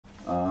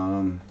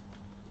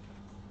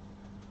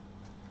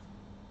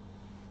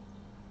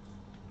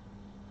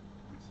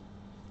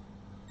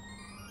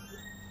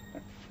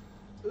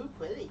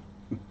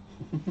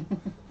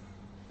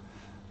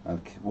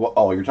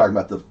Oh, you're talking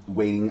about the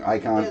waiting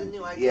icon? Yeah, the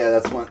new icon. Yeah,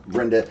 that's what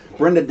Brenda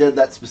did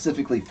that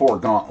specifically for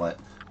Gauntlet.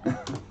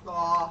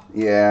 Aw.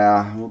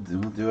 Yeah, we'll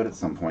do it at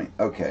some point.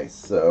 Okay,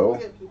 so.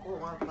 Look at people who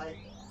want to play.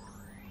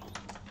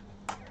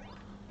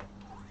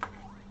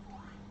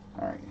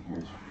 All right,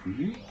 here's for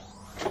you.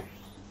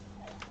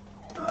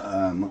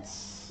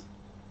 Let's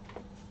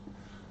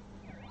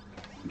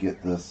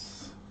get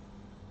this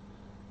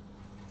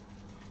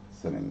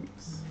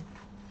settings.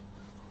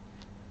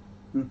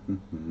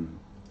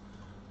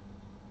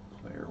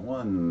 Player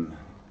 1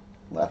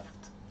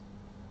 left.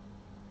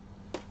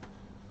 Player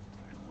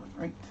 1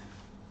 right.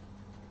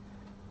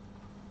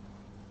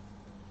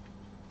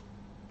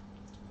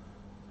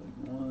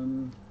 Button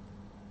 1.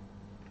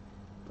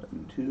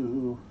 Button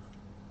 2.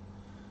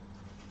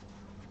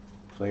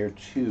 Player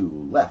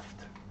 2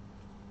 left.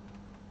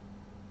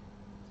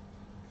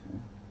 Okay.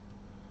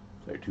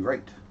 Player 2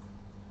 right.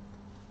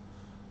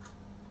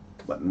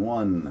 Button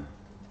 1.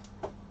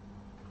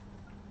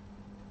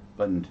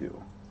 Button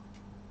 2.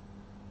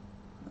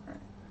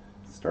 Alright.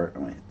 Start.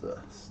 I'm going to hit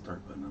the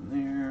start button on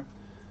there.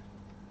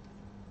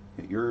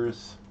 Hit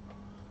yours.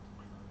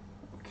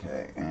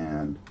 Okay,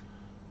 and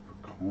for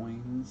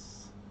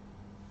coins.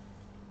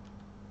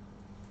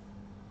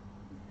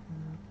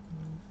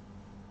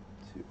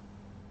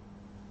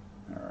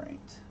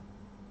 Alright.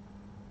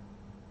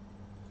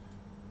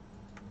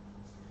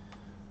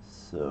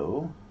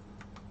 So,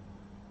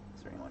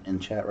 is there anyone in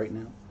chat right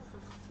now?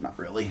 Not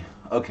really.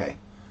 Okay.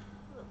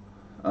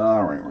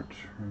 Alright,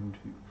 return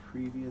to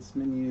previous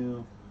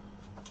menu.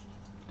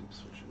 Dip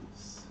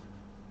switches.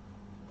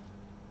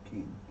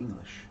 Game,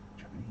 English,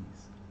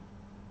 Japanese.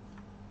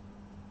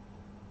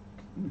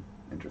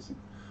 Interesting.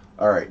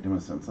 Alright,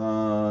 doing sense.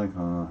 Normal.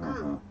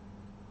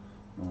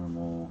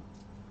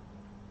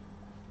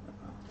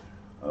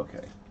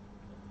 Okay.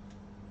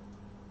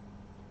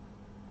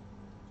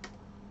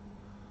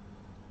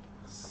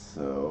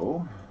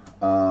 So,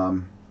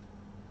 return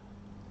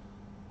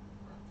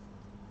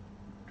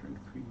to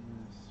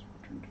previous,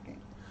 return to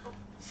game.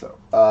 So,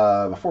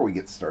 before we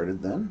get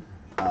started then,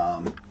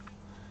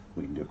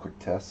 we can do a quick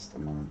test.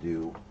 I'm going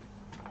to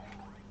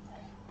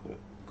put a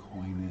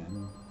coin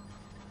in.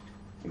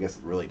 I guess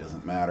it really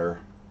doesn't matter.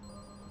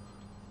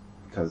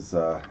 Because,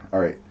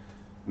 alright,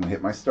 I'm going to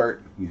hit my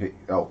start. You hit,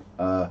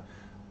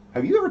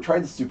 have you ever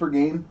tried the super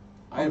game?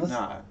 I have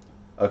not.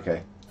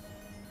 Okay.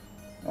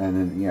 And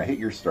then, yeah, hit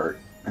your start.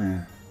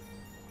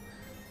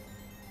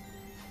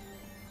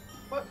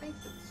 What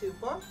makes it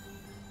super?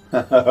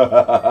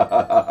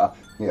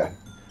 Yeah.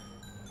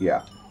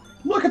 Yeah.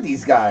 Look at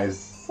these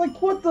guys. It's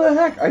like, what the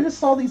heck? I just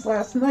saw these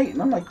last night,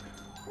 and I'm like,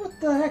 what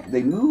the heck?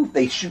 They move?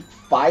 They shoot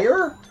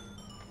fire?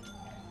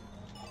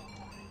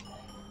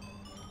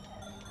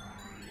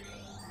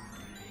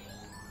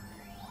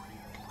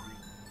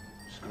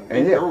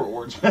 And yeah,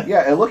 rewards.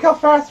 Yeah, and look how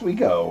fast we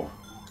go.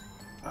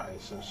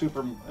 Alright, so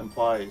super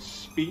implies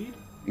speed?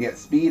 Yeah,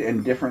 speed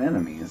and different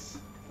enemies.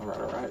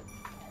 Alright.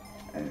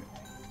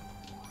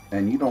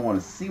 And you don't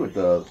want to see what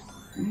the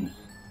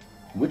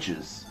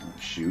witches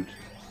shoot.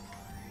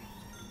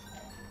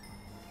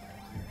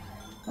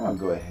 I'm going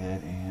to go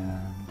ahead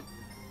and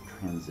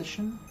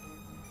transition.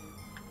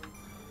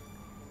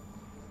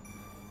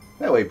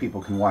 That way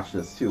people can watch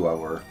this too while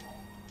we're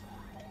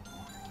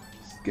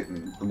just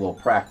getting a little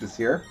practice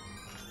here.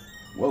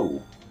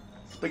 Whoa.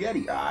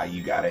 Spaghetti. Ah,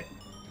 you got it.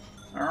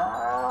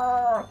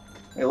 Ah.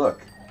 Hey,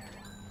 look.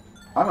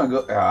 I'm going to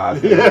go...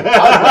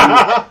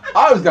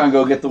 I was going to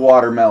go get the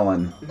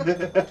watermelon.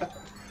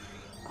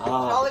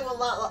 Probably will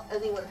not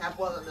let anyone have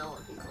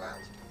watermelon if he's around.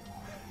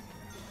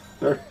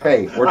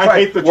 Hey,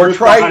 we're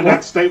trying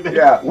that statement.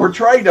 Yeah, we're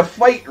trying to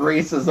fight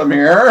racism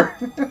here.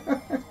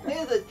 It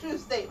is a true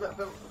statement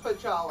for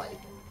Charlie.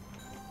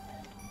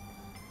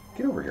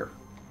 Get over here.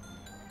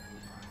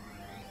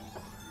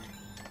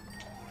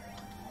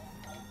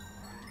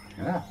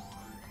 Yeah.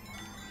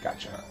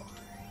 Gotcha.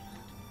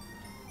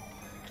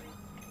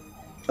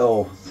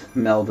 Oh,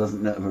 Mel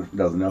doesn't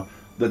know.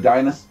 The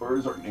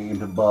dinosaurs are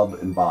named Bub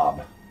and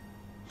Bob.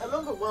 I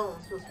remember one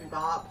was supposed to be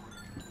Bob.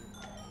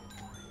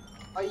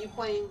 Are you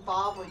playing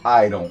Bob? Or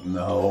I don't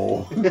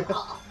know.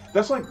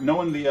 That's like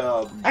knowing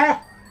the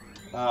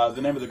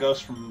name of the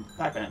ghost from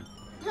Pac-Man.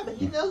 Yeah, but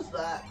he knows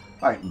that.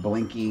 Alright,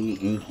 Blinky,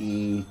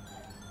 Inky.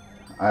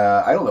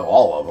 I don't know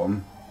all of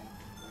them.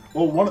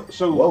 Well,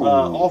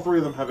 all three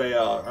of them have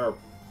or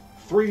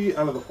 3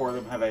 out of the 4 of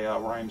them have a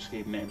rhyme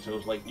scheme name. So it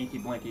was like Inky,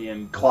 Blinky,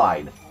 and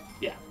Clyde.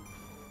 Yeah.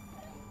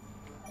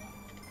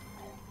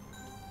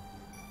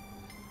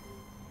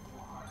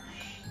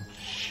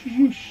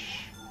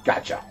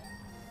 Gotcha.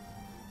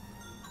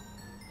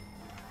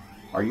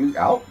 Are you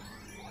out?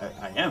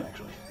 I am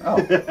actually. Oh.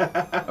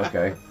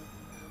 Okay.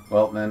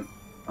 Well, then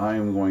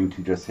I'm going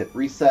to just hit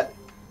reset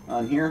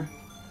on here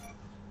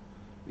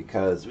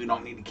because we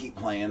don't need to keep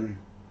playing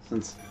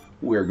since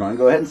we're going to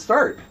go ahead and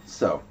start.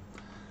 So,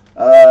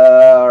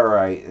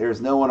 alright,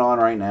 there's no one on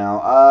right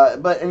now,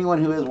 but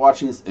anyone who is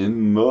watching this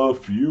in the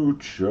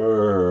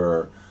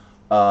future,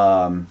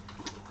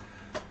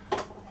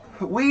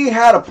 we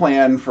had a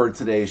plan for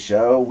today's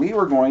show. We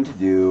were going to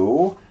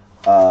do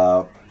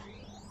Uh,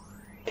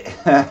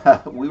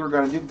 we were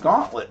going to do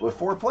Gauntlet with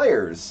 4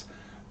 players,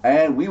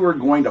 and we were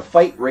going to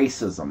fight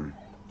racism.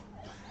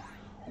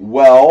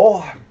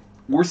 Well,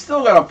 we're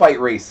still going to fight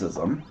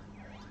racism.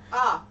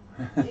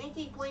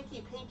 Inky,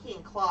 Blinky, Pinky,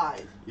 and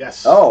Clyde.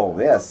 Yes. Oh,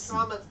 yes.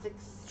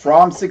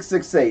 Strom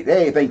 668.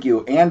 Hey, thank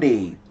you,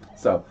 Andy.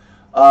 So,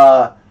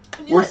 That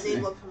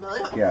name look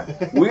familiar.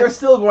 yeah, we are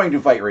still going to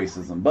fight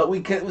racism, but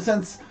we can,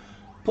 since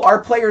our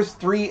players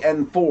 3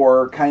 and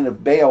 4 kind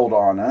of bailed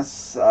on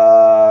us.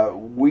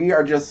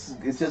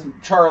 It's just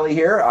Charlie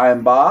here.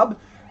 I'm Bob.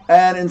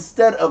 And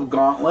instead of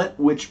Gauntlet,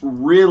 which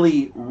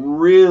really,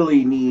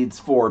 really needs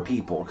 4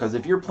 people, because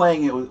if you're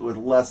playing it with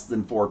less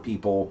than 4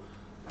 people,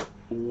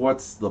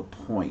 what's the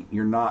point?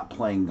 You're not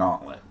playing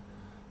Gauntlet.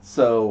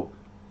 So,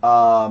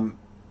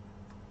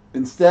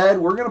 instead,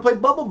 we're going to play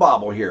Bubble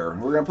Bobble here.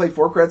 We're going to play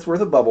 4 credits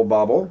worth of Bubble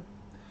Bobble.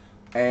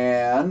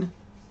 And,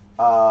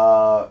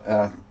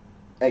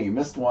 hey, you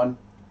missed one.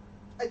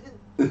 I didn't.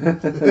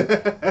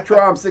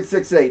 Trom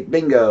 668,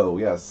 bingo,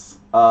 yes.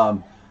 I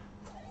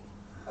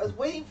was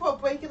waiting for a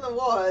break in the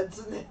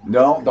woods.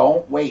 No,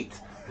 don't wait.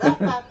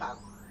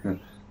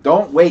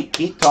 Don't wait,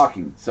 keep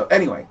talking. So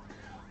anyway,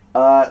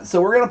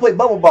 so we're going to play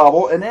Bubble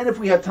Bobble, and then if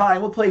we have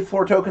time, we'll play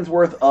 4 tokens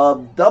worth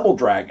of Double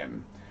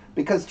Dragon.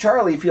 Because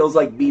Charlie feels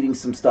like beating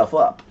some stuff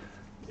up.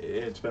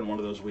 It's been one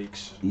of those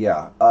weeks.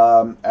 Yeah,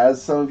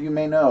 as some of you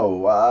may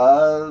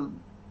know,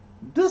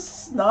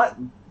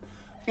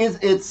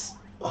 it's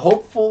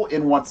hopeful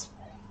in what's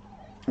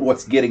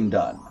getting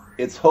done.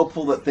 It's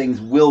hopeful that things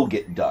will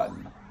get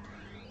done.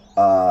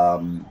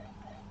 I'm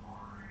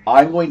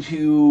going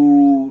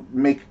to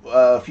make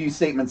a few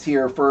statements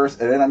here first,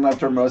 and then I'm going to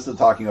turn most of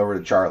the talking over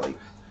to Charlie,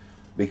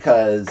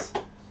 because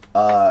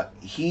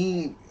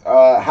he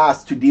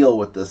has to deal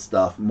with this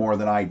stuff more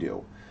than I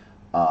do.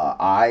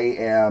 I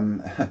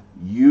am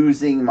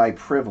using my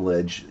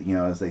privilege,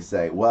 as they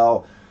say.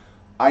 Well,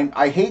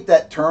 I hate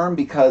that term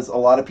because a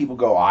lot of people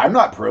go, I'm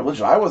not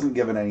privileged, I wasn't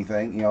given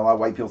anything. A lot of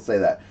white people say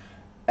that.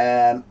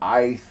 And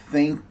I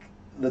think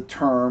the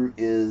term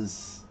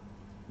is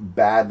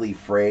badly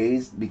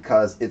phrased,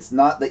 because it's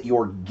not that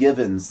you're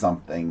given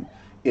something,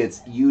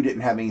 it's you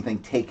didn't have anything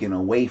taken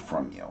away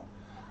from you.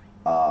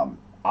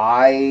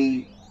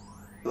 I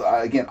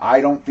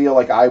don't feel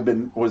like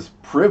was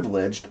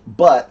privileged,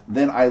 but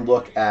then I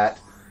look at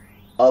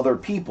other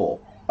people,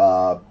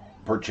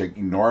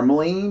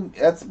 normally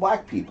it's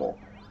black people,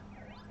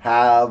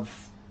 have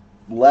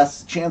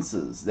less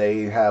chances.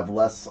 They have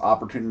less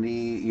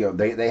opportunity.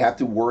 They have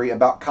to worry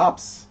about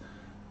cops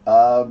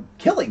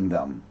killing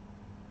them.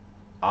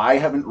 I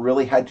haven't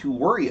really had to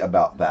worry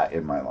about that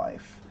in my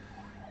life.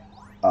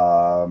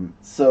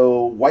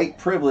 So white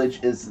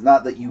privilege is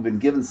not that you've been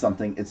given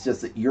something, it's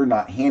just that you're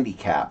not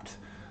handicapped.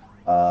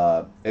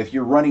 If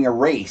you're running a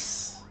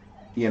race,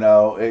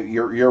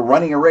 you're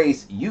running a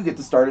race, you get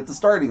to start at the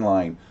starting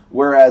line,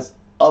 whereas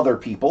other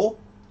people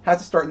have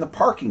to start in the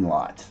parking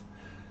lot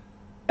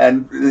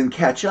and then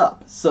catch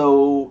up.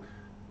 So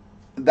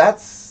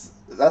that's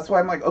why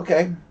I'm like,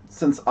 okay,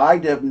 since I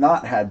have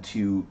not had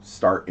to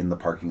start in the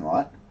parking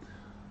lot,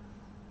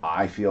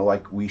 I feel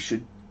like we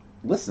should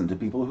listen to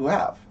people who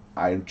have.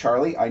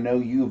 Charlie, I know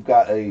you've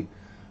got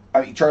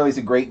Charlie's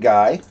a great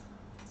guy.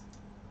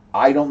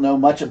 I don't know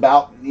much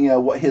about,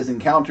 what his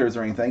encounters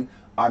or anything.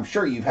 I'm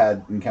sure you've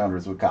had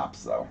encounters with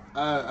cops, though.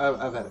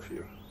 I've had a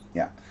few.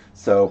 Yeah.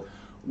 So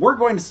we're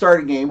going to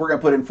start a game. We're going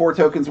to put in 4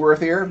 tokens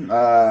worth here.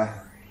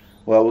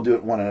 Well, we'll do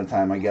it one at a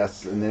time, I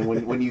guess. And then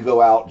when you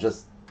go out,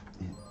 just,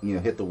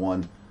 hit the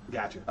 1.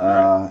 Gotcha.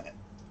 Right.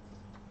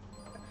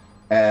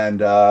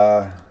 And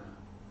I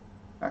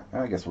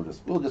guess we'll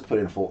just put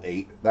in a full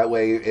 8. That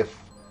way, if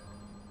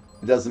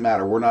it doesn't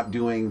matter, we're not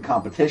doing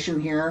competition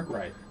here.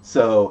 Right.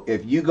 So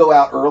if you go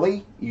out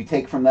early, you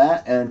take from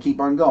that and keep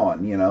on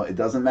going. It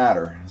doesn't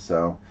matter.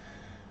 So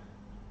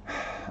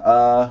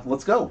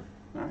let's go.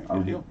 All right.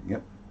 Good deal.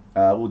 Yep.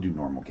 We'll do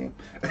normal game.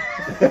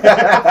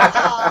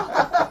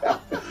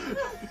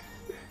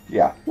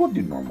 Yeah, we'll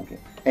do normal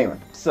game. Anyway,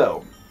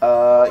 so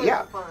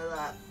yeah.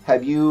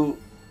 Have you?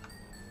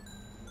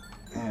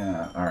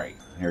 Yeah. All right.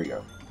 Here we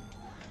go.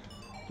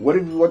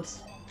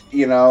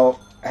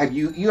 Have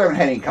you haven't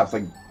had any cops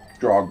like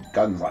draw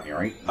guns on you,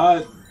 right?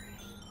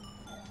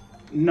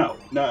 No,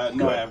 I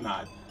have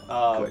not.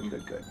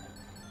 Good.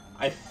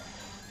 I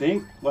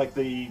think like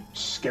the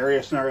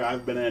scariest scenario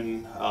I've been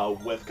in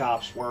with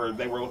cops, where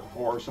they were looking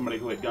for somebody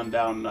who had gunned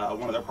down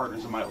one of their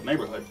partners in my old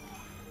neighborhood.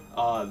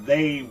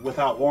 They,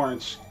 without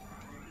warrants,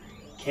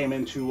 came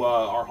into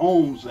our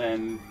homes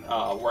and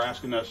were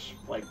asking us,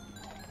 like,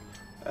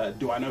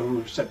 do I know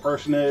who said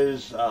person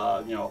is?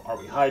 Are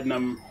we hiding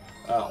them?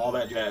 All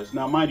that jazz.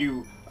 Now, mind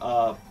you,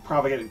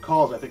 propagated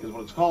calls, I think is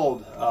what it's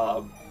called,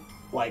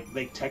 like,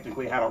 they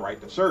technically had a right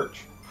to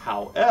search.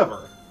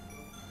 However,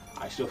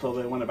 I still feel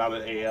they went about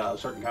it a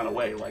certain kind of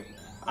way. Like,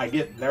 I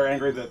get they're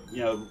angry that,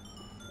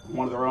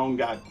 one of their own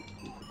got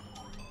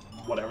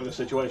whatever the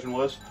situation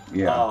was.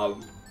 Yeah.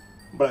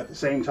 But at the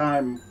same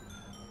time,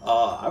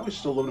 I was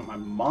still living at my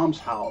mom's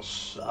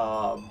house,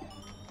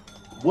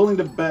 willing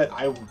to bet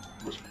I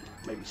was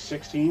maybe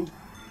 16.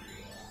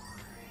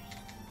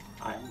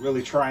 I'm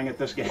really trying at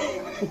this game.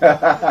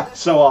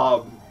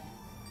 So,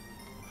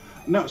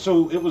 no,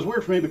 so it was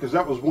weird for me because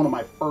that was one of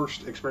my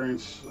first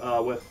experience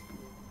with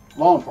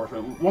law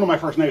enforcement. One of my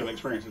first negative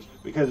experiences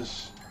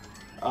because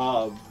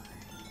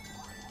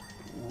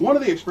one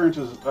of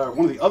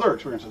the other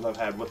experiences I've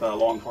had with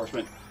law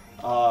enforcement,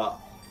 I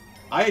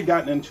had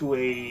gotten into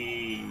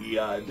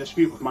a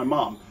dispute with my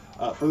mom.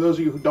 For those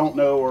of you who don't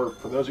know, or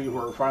for those of you who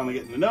are finally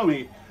getting to know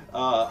me,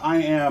 I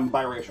am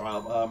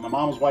biracial. My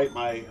mom is white,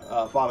 my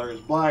father is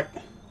black.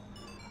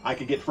 I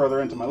could get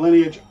further into my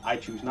lineage. I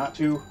choose not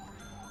to.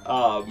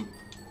 There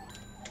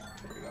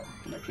we go.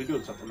 I'm actually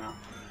doing something now.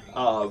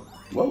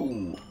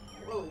 Whoa.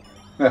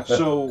 Whoa.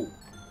 So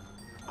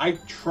I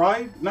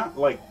tried not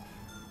like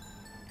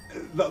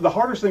the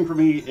hardest thing for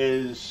me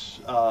is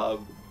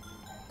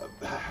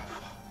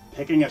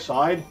picking a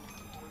side.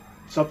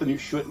 Something you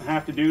shouldn't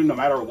have to do, no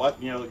matter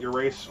what your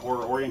race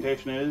or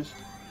orientation is.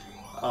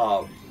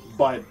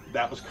 But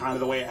that was kind of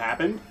the way it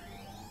happened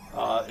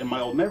in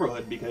my old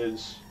neighborhood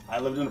because I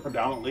lived in a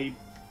predominantly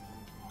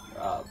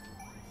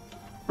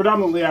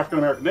African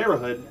American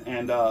neighborhood,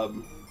 and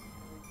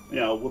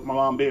with my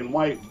mom being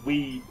white,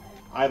 we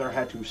either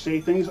had to say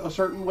things a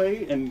certain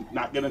way and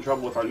not get in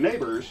trouble with our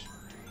neighbors,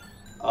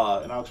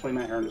 and I'll explain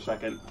that here in a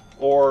second,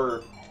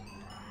 or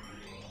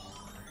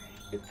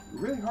it's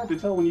really hard to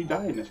tell when you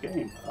die in this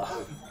game.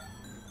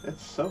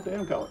 It's so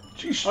damn color.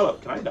 Sheesh. Hold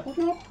up, can I double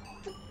jump?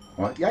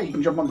 What? Yeah, you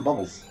can jump on the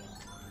bubbles.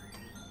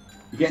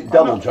 You can't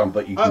double jump,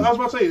 but you can. I was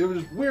about to say, it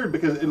was weird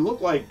because it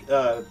looked like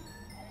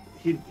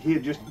he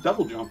had just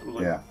double jumped.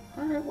 Like, yeah.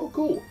 All right, well,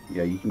 cool.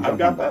 Yeah, you can jump I've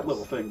got on that bubbles.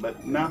 little thing,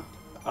 but no.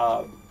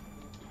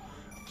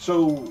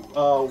 So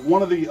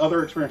one of the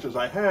other experiences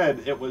I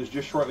had, it was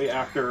just shortly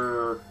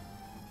after.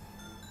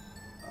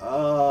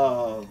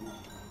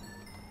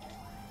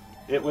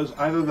 It was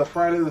either the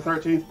Friday the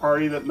 13th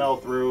party that Mel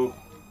threw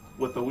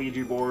with the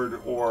Ouija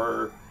board,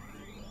 or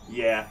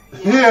yeah.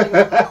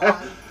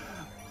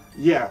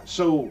 Yeah.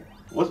 So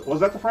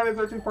was that the Friday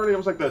the 13th party? It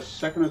was like the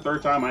second or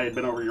third time I had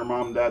been over to your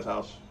mom and dad's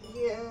house.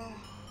 Yeah,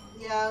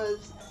 it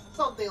was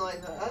something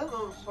like that. I don't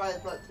know if it's Friday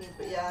the 13th,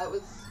 but yeah, it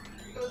was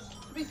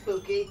pretty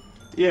spooky.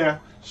 Yeah.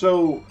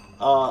 So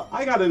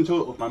I got into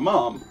it with my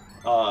mom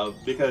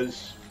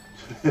because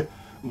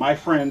my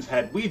friends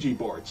had Ouija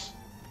boards.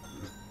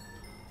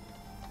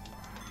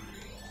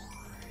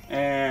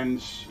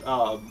 And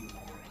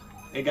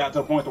it got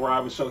to a point where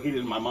I was so heated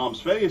in my mom's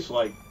face,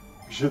 like,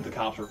 should the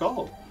cops were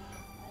called.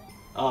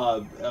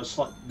 I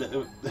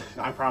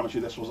promise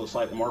you this was a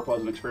slightly more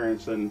pleasant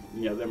experience than,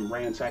 them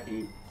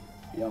ransacking,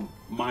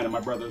 mine and my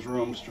brother's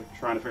rooms,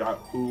 trying to figure out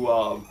who,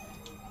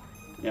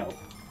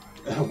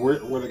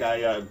 where the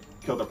guy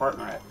killed their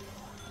partner at.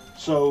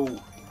 So,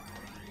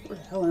 where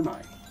the hell am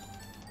I?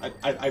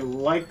 I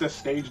like the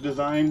stage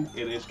design.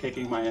 It is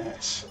kicking my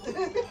ass.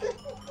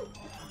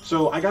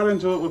 So I got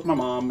into it with my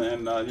mom,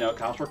 and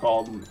cops were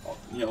called, and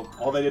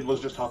all they did was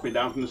just talk me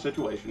down from the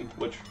situation,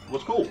 which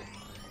was cool.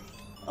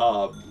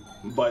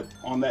 But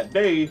on that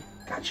day,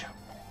 Gotcha.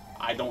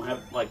 I don't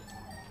have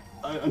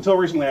until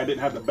recently I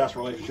didn't have the best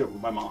relationship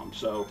with my mom.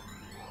 So,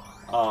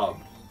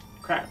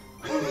 crap.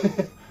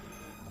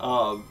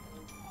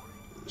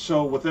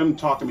 So with them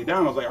talking me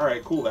down, I was like, all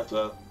right, cool.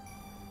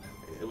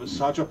 It was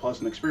such a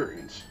pleasant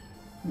experience.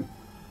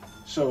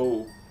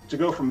 So to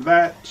go from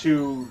that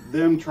to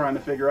them trying to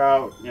figure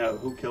out,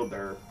 who killed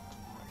their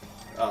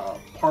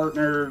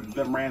partner,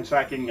 them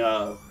ransacking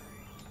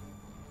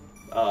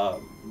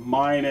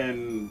mine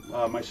and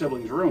my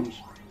siblings' rooms.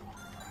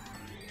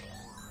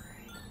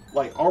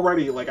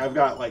 Already, I've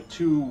got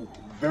two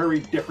very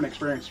different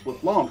experiences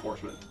with law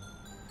enforcement.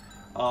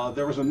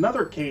 There was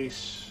another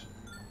case.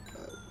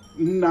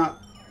 Not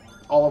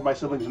all of my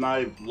siblings and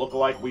I look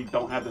alike. We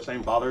don't have the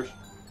same fathers.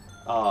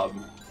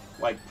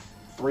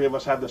 3 of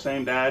us have the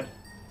same dad.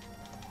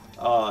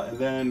 And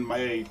then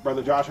my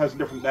brother Josh has a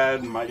different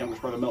dad, and my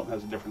youngest brother Milton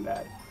has a different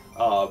dad.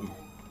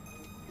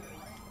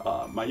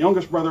 My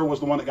youngest brother was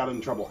the one that got in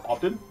trouble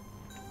often.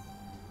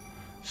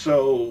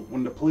 So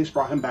when the police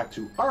brought him back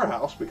to our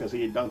house because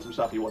he had done some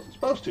stuff he wasn't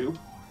supposed to,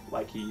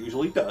 like he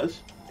usually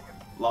does,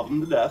 love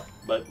him to death,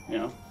 but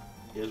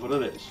is what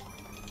it is.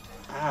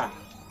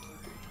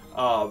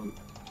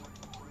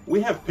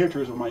 We have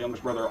pictures of my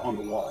youngest brother on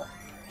the wall.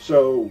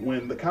 So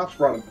when the cops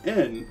brought him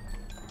in,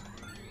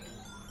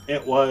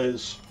 it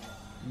was,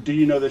 do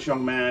you know this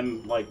young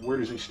man? Where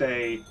does he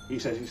stay? He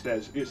says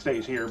he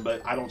stays here,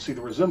 but I don't see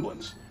the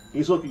resemblance.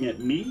 He's looking at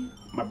me,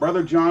 my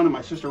brother John, and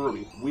my sister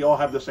Ruby. We all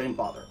have the same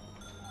father.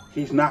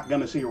 He's not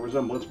going to see a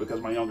resemblance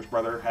because my youngest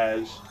brother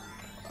has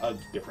a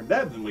different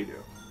dad than we do.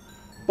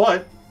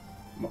 But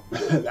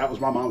that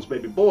was my mom's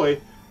baby boy.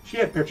 She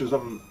had pictures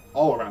of him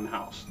all around the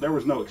house. There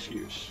was no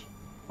excuse.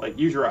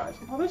 Use your eyes.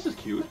 Oh, this is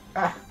cute.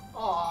 Aww.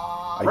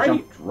 I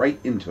jumped right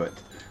into it.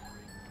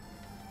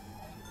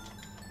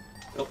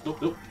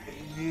 Nope.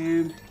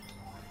 And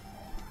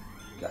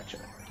Gotcha.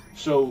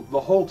 so the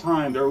whole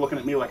time they're looking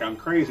at me like I'm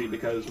crazy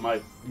because my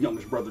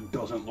youngest brother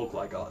doesn't look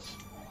like us.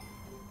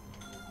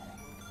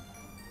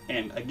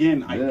 And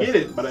again, I This get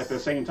it, but is- at the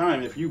same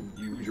time, if you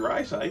use your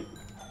eyesight,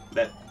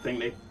 that thing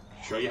they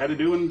show you how to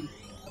do in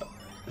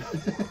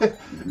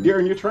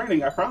during your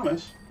training, I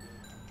promise.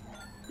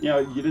 You know,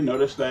 you didn't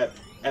notice that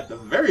at the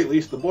very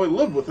least the boy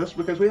lived with us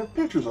because we have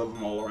pictures of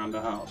him all around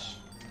the house.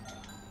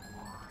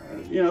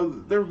 You know,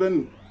 there's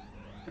a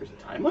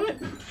time limit.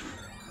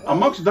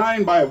 Amongst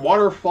dying by a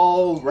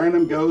waterfall,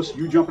 random ghost,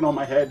 you jumping on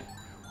my head.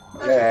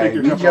 I Yeah, think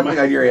you're me jumping jumping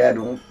on on your head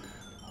won't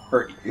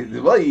hurt.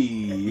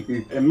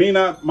 and me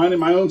not minding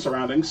my own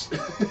surroundings.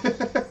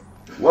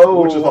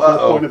 Whoa! Which is the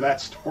whole point of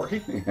that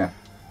story. Yeah.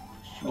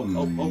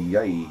 Oh.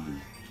 Yay.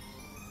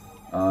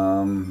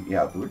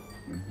 Yeah. Do it.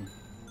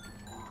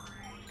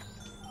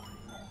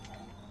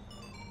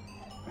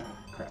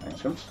 Crap.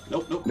 Thanks, Coach.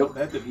 Nope.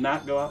 That did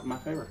not go out in my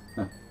favor.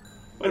 Huh.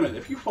 Wait a minute.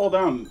 If you fall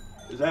down,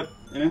 is that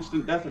an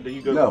instant death, or do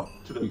you go No,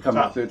 to the you come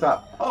top? up to the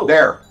top. Oh,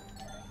 There.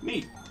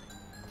 Neat.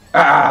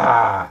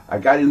 Ah! I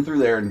got in through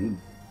there, and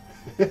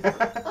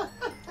I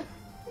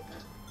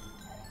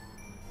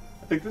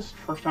think this is the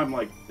first time.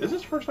 Is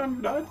this the first time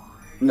you died?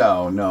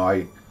 no,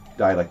 I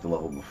died like the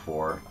level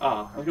before.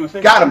 I was gonna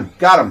say. Got him!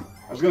 I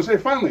was gonna say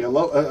finally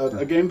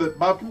a game that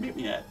Bob can beat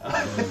me at.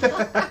 And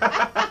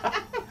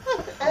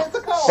it's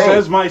a call.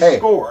 Says my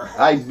score.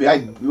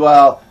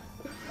 Well,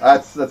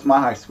 that's my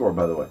high score,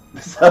 by the way.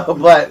 So,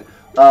 but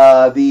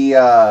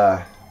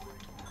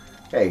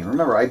hey,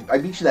 remember I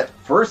beat you that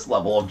first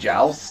level of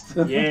Joust.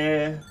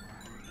 Yeah,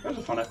 that was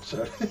a fun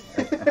episode.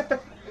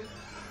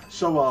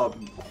 So,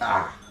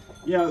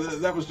 yeah,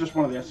 that was just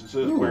one of the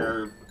instances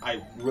where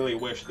I really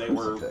wish they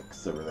were,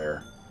 Crucifix over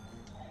there.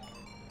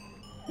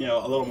 you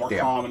know, a little more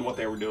Damn. calm in what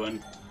they were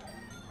doing.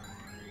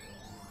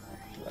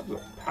 So that was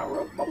a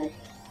power-up bubble.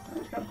 That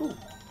was kind of cool.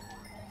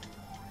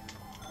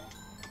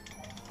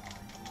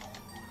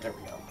 There we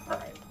go. All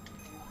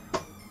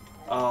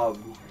right.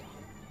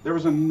 There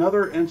was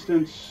another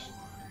instance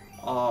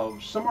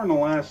of somewhere in the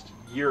last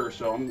year or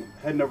so. I'm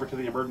heading over to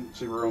the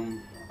emergency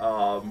room.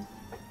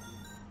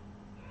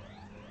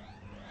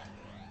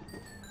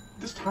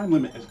 This time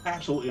limit is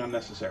absolutely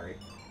unnecessary.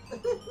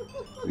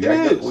 We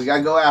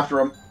gotta go after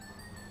him.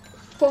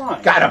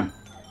 Fine. Got him.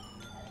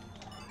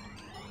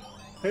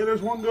 Hey,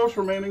 there's one ghost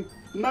remaining.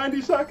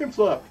 90 seconds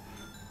left.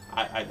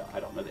 I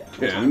don't know the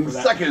actual time 10 for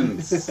that.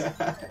 seconds.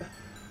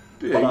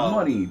 Big But,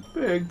 money,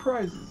 big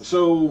prizes.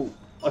 So,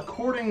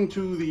 according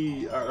to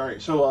the... all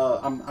right, so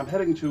I'm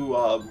heading to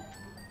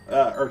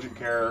urgent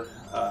care.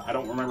 I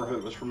don't remember who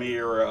it was for me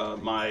or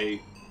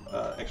my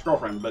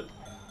ex-girlfriend, but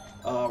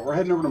we're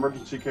heading over to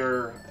emergency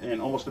care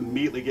and almost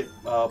immediately get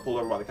pulled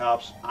over by the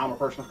cops. I'm a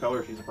person of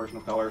color. She's a person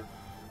of color.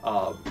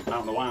 I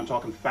don't know why I'm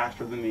talking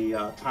faster than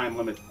the time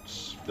limit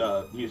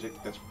music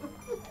that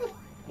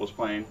was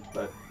playing,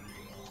 but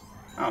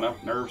I don't know,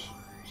 nerves,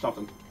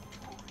 something.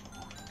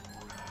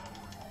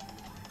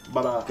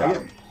 But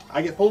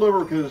I get pulled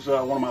over because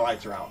one of my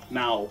lights are out.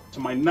 Now, to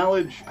my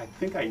knowledge, I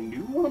think I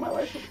knew one of my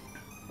lights.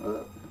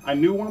 I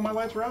knew one of my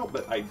lights were out,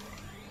 but I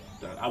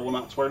will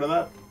not swear to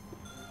that.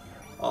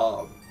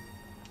 Or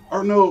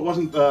no, it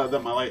wasn't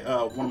that my light.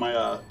 One of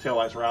my tail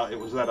lights were out. It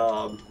was that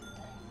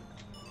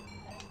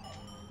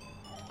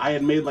I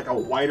had made like a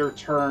wider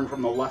turn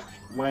from the left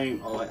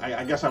lane.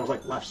 I guess I was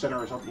like left center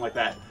or something like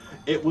that.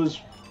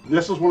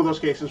 This was one of those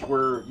cases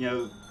where, you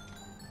know,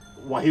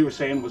 what he was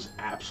saying was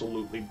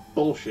absolutely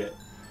bullshit.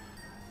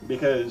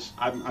 Because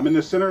I'm in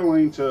the center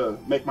lane to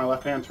make my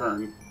left-hand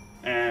turn,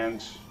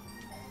 and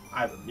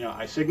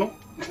I signal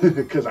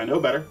because I know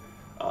better.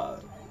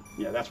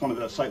 Yeah, that's one of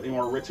the slightly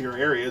more ritzier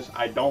areas.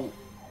 I don't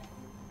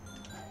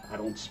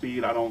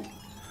speed.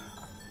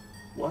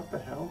 What the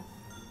hell?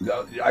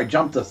 I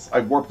jumped this. I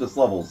warped this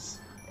levels.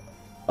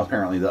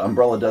 Apparently, the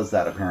umbrella does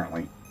that.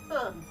 Apparently.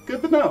 Huh.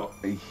 Good to know.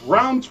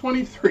 Round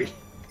 23.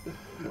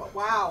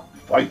 Wow.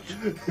 Fight.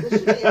 This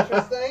should be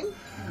interesting.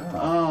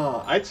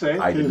 I'd say.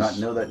 I did not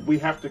know that. We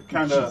have to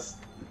kind of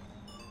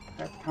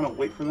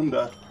wait for them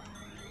to.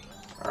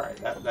 All right,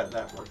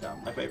 that worked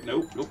out. My favorite.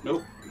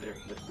 Nope.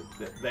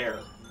 There.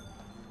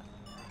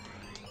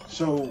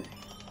 So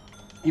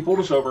he pulled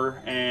us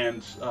over,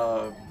 and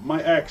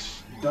my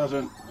ex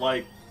doesn't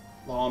like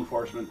law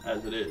enforcement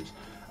as it is.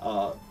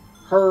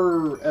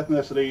 Her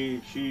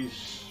ethnicity,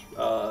 she's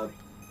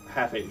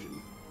half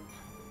Asian.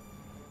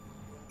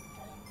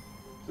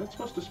 Is that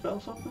supposed to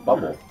spell something?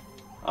 Bubble.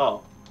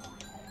 Oh.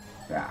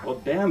 Yeah. Well,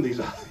 damn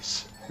these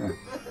eyes.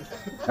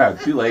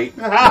 Too late.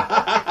 Such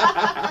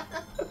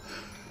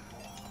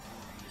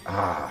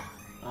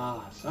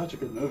a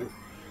good movie.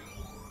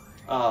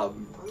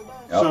 I'm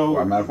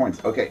out of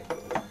points. Okay.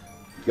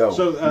 Go.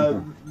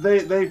 So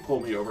they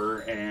pulled me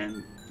over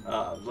and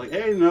was like,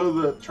 hey, no,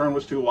 the turn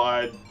was too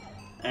wide.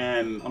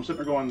 And I'm sitting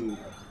there going,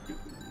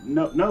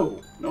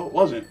 no, it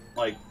wasn't.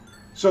 Like,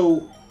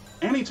 so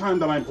anytime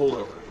that I'm pulled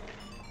over,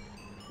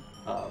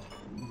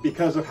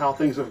 because of how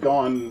things have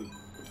gone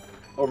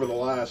over the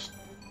last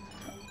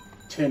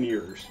 10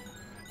 years,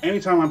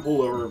 anytime I'm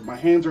pulled over, my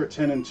hands are at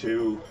 10 and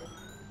 2,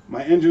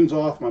 my engine's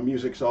off, my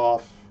music's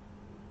off,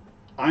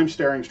 I'm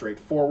staring straight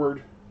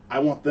forward. I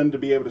want them to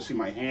be able to see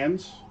my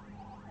hands.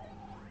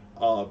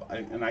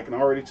 And I can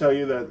already tell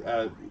you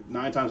that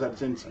 9 times out of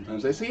 10,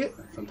 sometimes they see it,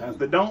 sometimes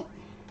they don't.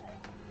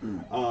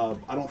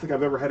 I don't think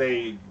I've ever had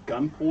a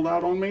gun pulled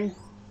out on me.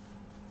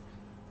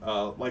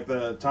 Like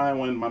the time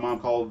when my mom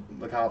called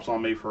the cops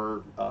on me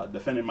for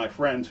defending my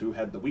friends who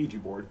had the Ouija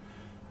board.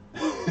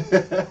 Sorry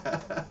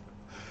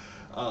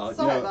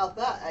about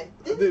that. I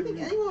didn't think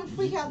anyone would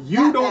freak out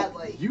that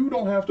badly. You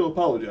don't have to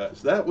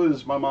apologize. That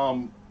was my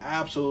mom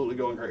absolutely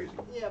going crazy.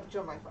 Yeah, but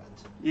you're my friend.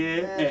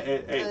 Yeah,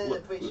 I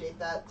appreciate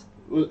that.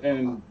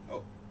 And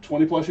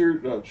 20 plus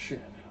years,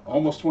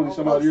 almost 20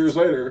 some odd years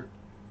later,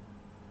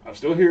 I'm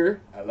still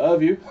here. I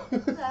love you.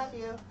 Love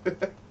you.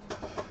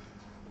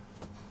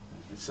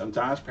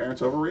 Sometimes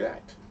parents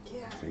overreact.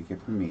 Yeah. Take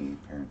it from me.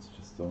 Parents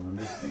just don't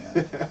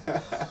understand.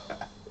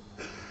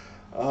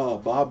 Oh,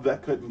 Bob,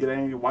 that couldn't get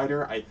any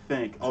whiter, I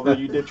think. Although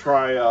you did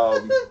try, oh,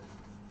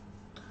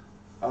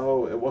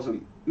 it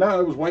wasn't, no,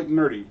 it was White and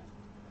Nerdy.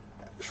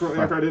 Shortly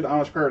after I did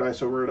Amish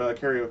Paradise over at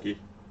karaoke.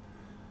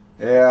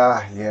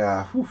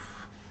 Yeah. Whew.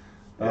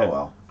 Oh,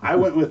 well. I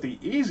went with the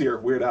easier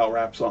Weird Al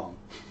rap song.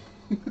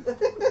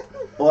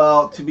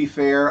 Well, to be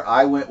fair,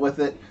 I went with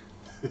it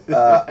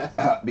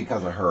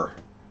because of her.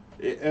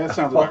 That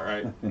sounds about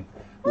right.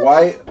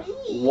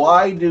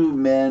 Why do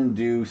men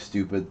do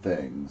stupid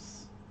things?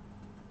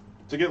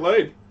 To get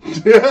laid.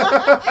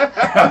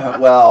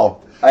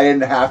 Well, I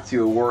didn't have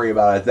to worry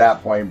about it at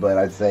that point, but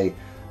I'd say,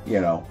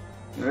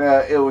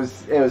 it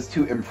was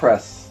to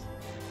impress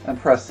a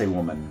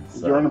woman.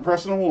 So. You're an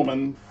impressing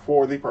woman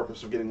for the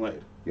purpose of getting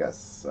laid. Yes.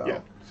 So. Yeah.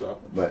 So.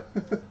 But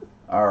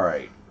all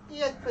right.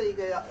 You had pretty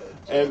good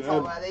chance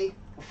already.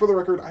 For the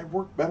record, I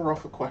work better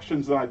off with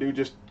questions than I do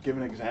just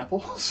giving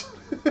examples.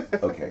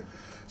 Okay.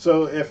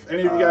 So if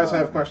any of you guys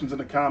have questions in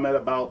the comment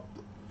about,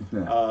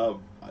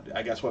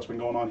 I guess what's been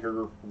going on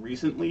here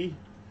recently,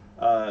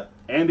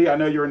 Andy, I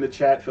know you're in the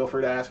chat. Feel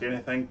free to ask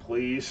anything,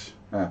 please.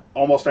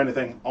 Almost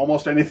anything.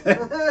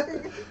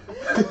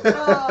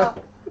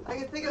 I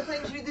can think of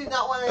things you do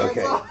not want to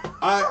answer.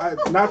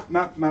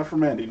 Not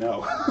from Andy,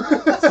 no.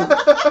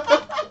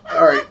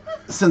 All right.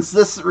 Since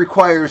this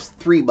requires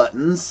 3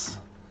 buttons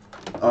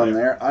on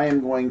there, I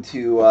am going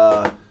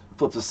to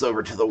flip this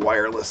over to the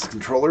wireless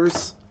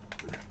controllers.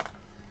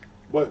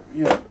 But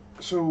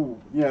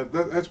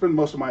that's been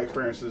most of my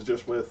experiences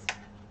just with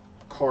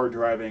car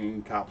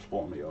driving, cops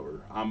pulling me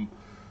over.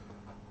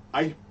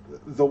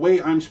 The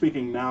way I'm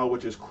speaking now,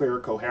 which is clear,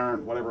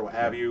 coherent, whatever, what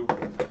have you,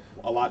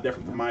 a lot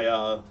different from my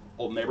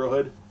old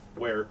neighborhood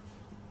where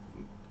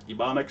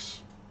Ebonics.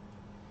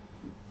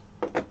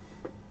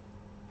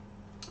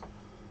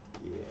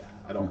 Yeah,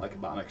 I don't like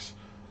Ebonics.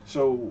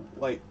 So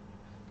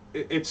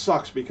it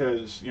sucks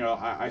because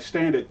I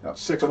stand at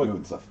 6 foot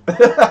and stuff.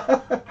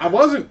 I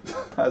wasn't.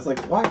 I was like,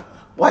 what?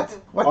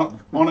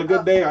 On a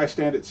good day, I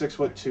stand at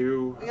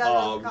 6'2". We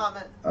got another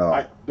comment.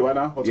 Do I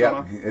know what's going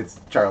on?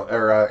 It's Charlie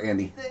or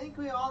Andy. I think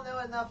we all know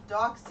enough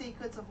dark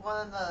secrets of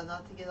one another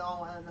not to get on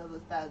one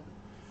another's bad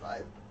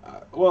side.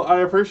 Well, I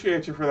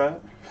appreciate you for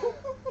that.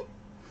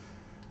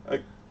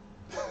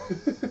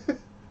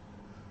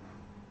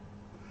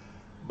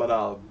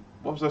 But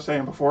what was I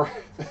saying before?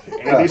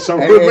 Andy so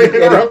rudely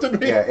interrupted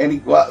me. Yeah, Andy.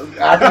 Well,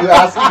 after you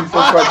asked me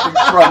for questions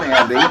from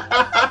Andy.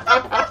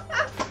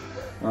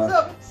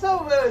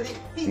 So rude.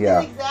 He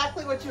did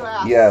exactly what you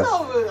asked. Yes.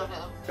 So rude of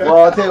him.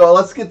 Well, I'll tell you what.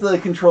 Let's get the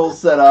controls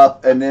set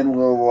up, and then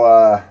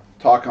we'll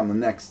talk on the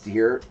next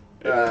here.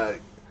 All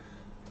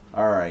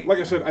right. Like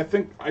I said,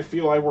 I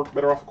feel I work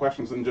better off of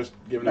questions than just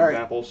giving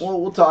examples. Well,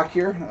 we'll talk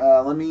here.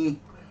 Let me.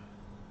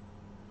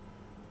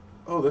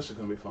 Oh, this is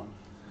gonna be fun.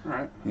 All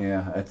right.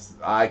 Yeah,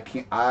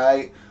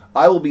 I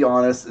will be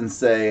honest and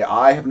say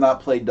I have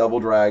not played Double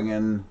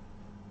Dragon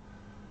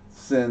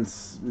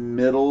since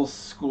middle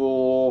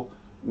school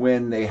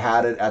when they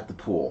had it at the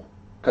pool,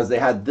 because they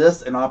had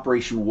this and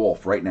Operation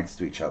Wolf right next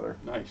to each other.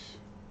 Nice.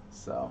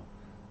 So,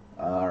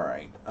 all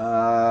right.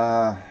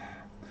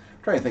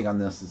 Trying to think on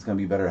this. It's going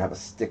to be better to have a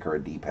stick or a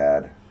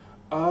D-pad.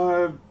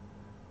 For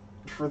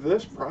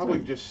this, probably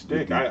just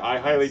stick. I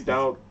highly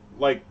doubt,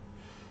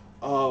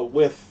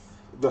 with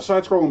the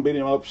side-scrolling beat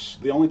 'em ups,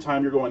 the only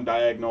time you're going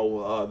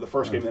diagonal, the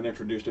first game that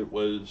introduced it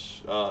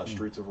was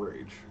Streets of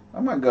Rage.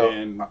 I'm gonna go.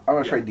 I'm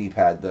gonna try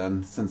D-pad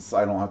then, since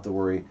I don't have to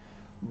worry.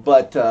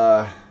 But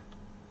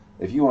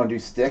if you want to do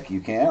stick,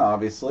 you can.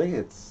 Obviously,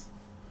 it's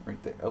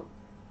right there. Oh,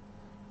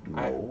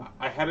 no.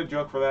 I had a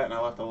joke for that, and I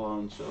left it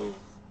alone. So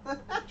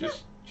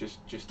just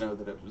know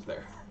that it was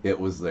there. It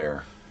was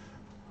there.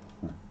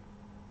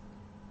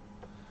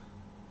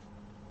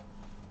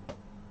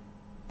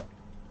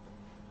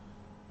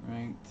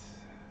 Right.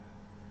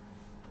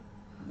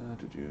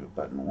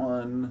 Button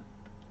 1.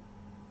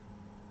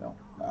 No.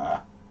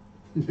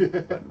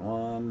 Button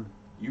 1.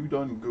 You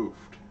done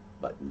goofed.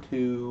 Button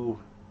 2.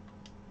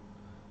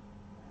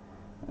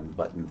 And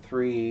button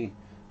 3.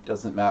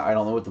 Doesn't matter. I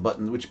don't know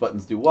which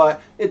buttons do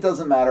what. It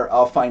doesn't matter.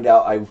 I'll find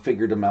out. I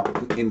figured them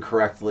out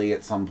incorrectly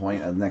at some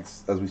point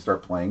as we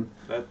start playing.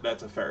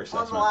 That's a fair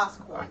assessment. On the last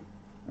coin.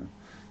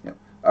 Yep.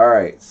 All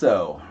right.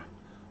 So,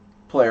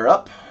 player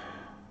up.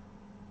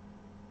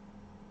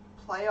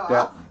 Play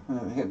off.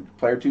 Hit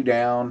player 2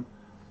 down.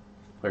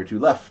 Player 2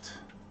 left.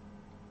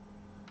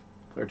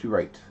 Player 2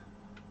 right.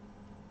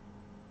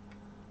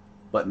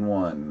 Button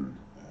 1.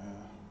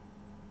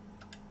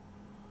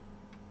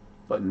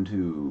 Button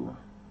 2.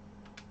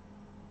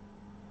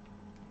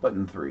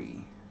 Button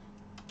 3.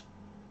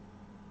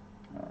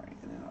 Alright,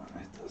 and then I'll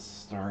hit the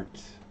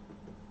start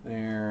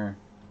there.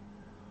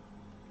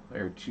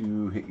 Player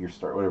 2, hit your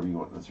start, whatever you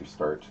want, that's your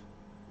start.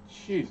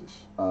 Jesus.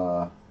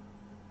 Yeah,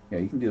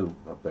 you can do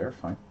up there,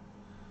 fine.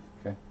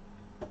 Okay.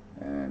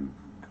 And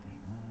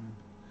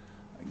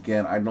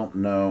again, I don't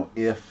know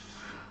if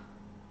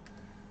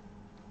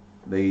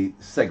they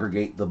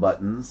segregate the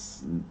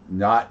buttons,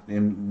 not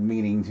in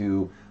meaning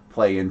to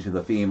play into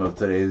the theme of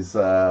today's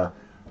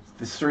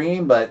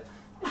stream, but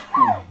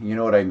you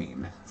know what I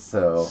mean.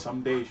 So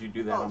some days you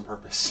do that on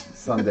purpose.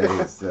 Some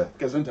days.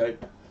 Gesundheit.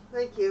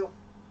 Thank you.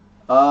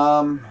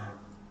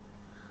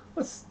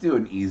 Let's do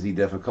an easy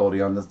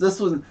difficulty on this. This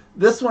one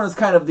is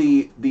kind of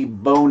the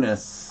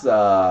bonus.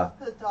 The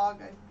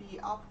dog, I'd be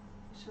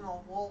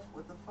optional wolf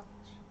with the fucking.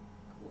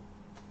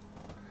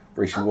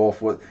 Operation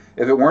Wolf.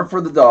 If it weren't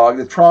for the dog,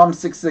 the Trom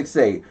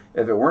 668.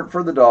 If it weren't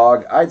for the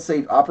dog, I'd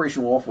say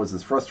Operation Wolf was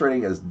as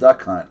frustrating as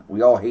Duck Hunt.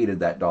 We all hated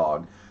that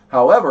dog.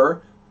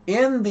 However,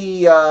 in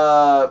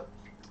the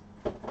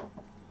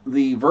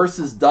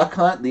versus Duck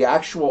Hunt, the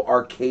actual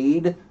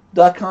arcade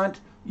Duck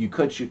Hunt, you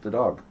could shoot the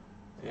dog.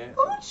 Yeah.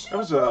 That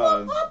was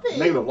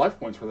negative life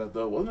points for that,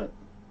 though, wasn't it?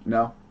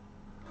 No.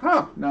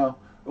 Huh. No.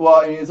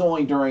 Well, it's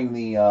only during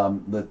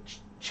the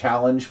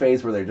challenge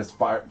phase where they're just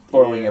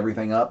throwing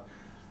everything up.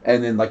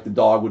 And then, like, the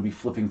dog would be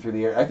flipping through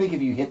the air. I think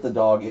if you hit the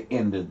dog, it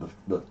ended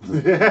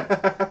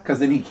because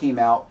then he came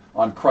out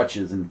on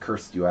crutches and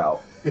cursed you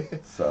out.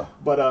 So.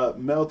 But,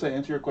 Mel, to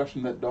answer your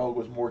question, that dog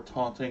was more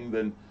taunting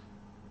than...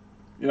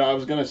 I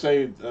was going to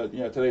say,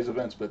 today's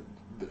events, but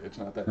it's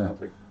not that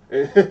taunting.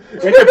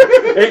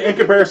 In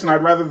comparison,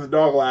 I'd rather the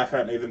dog laugh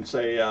at me than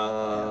say,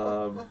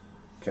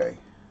 okay.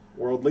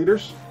 World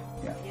leaders?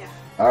 Yeah.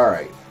 All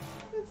right.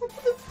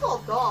 It's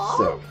called dog.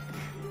 So.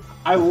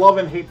 I love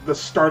and hate the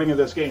starting of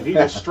this game. He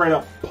just straight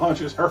up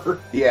punches her.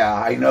 Yeah,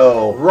 I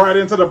know. Right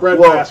into the bread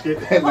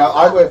basket. Now,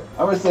 I'm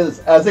going to say this.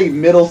 As a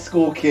middle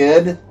school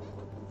kid,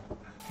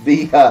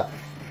 I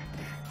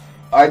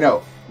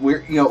know.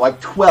 We're,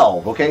 like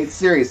 12, okay?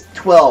 Serious,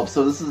 12.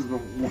 So this is,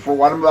 for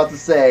what I'm about to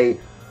say,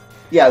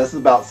 yeah, this is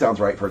about, sounds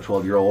right for a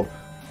 12-year-old.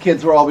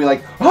 Kids will all be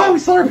like, oh, we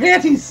saw her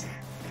panties!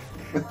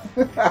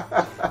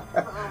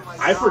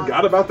 I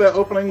forgot about that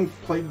opening.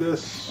 Played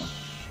this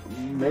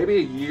maybe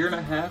a year and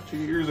a half, 2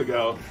 years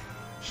ago.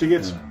 She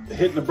gets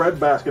hit in the bread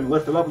basket and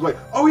lifted up and was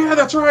like, oh yeah,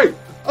 that's right!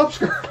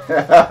 Upskirt!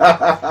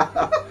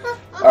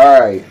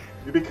 Alright.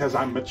 Because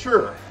I'm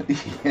mature.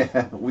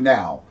 Yeah,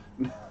 now.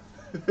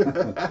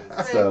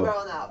 So,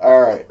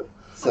 alright.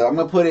 So I'm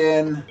going to put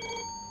in...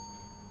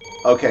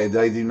 Okay,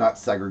 they do not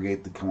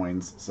segregate the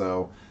coins.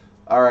 So,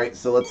 alright,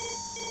 so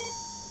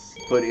let's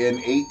put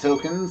in 8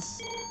 tokens.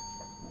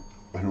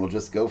 And we'll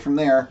just go from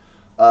there.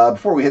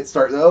 Before we hit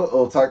start, though,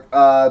 we'll talk...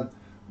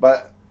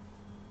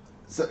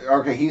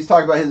 okay, he's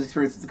talking about his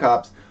experience with the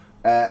cops.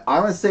 I'm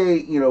going to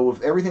say,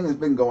 with everything that's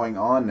been going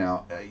on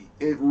now,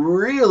 it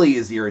really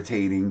is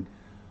irritating.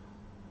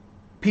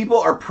 People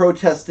are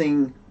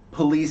protesting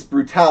police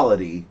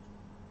brutality.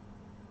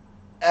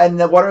 And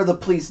what are the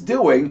police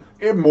doing?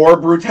 More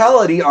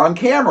brutality on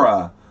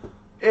camera.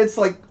 It's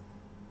like,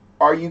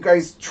 are you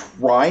guys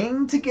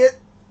trying to get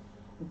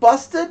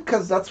busted?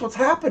 Because that's what's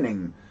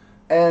happening.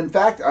 And in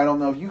fact, I don't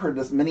know if you heard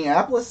this,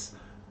 Minneapolis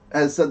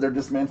has said they're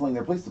dismantling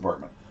their police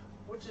department.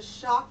 Which is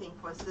shocking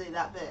for a city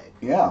that big.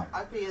 Yeah.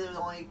 I figured it would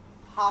only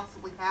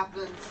possibly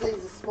happen in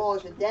cities as small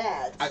as your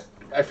dad's.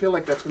 I feel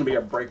like that's going to be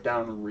a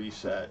breakdown and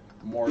reset.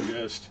 More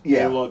just,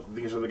 yeah. Hey, look,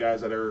 these are the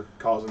guys that are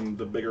causing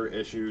the bigger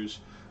issues.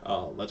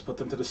 Let's put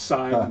them to the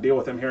side and deal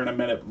with them here in a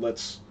minute.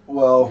 What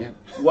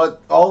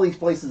all these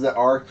places that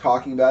are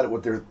talking about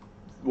it,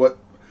 what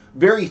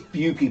very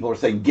few people are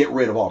saying, get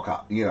rid of all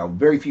cops.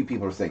 Very few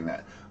people are saying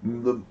that.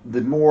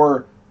 The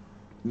more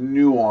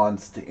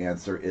nuanced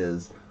answer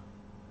is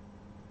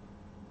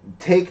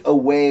take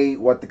away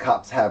what the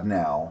cops have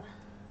now,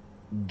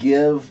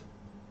 give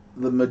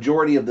the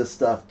majority of this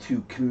stuff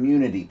to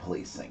community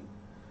policing.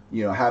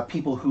 Have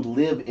people who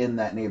live in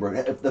that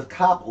neighborhood. If the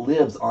cop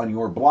lives on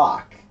your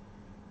block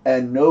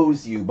and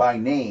knows you by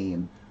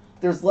name,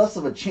 there's less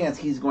of a chance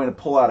he's going to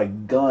pull out a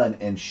gun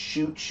and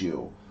shoot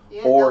you.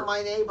 Yeah, or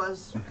my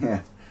neighbors.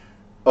 Yeah.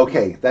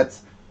 Okay,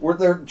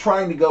 they're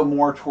trying to go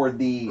more toward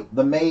the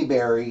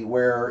Mayberry,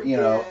 where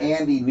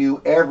Andy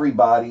knew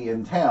everybody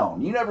in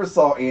town. You never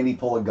saw Andy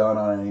pull a gun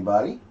on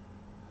anybody.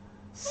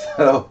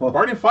 So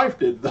Barney Fife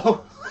did,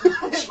 though.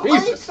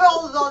 Barney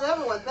killed on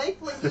everyone.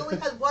 Thankfully, he only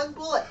had one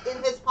bullet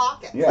in his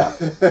pocket. Yeah.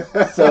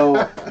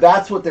 So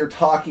that's what they're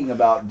talking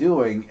about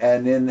doing,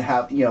 and then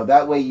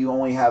that way you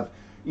only have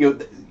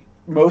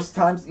most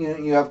times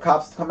you have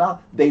cops come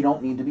out. They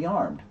don't need to be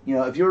armed.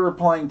 If you're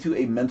replying to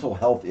a mental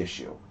health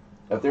issue,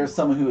 if there's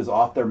someone who is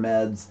off their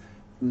meds,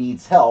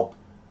 needs help,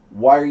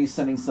 why are you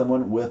sending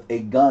someone with a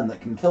gun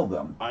that can kill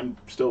them? I'm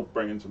still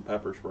bringing some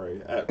pepper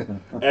spray,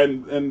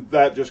 and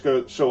that just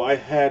goes. So I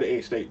had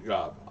a state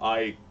job.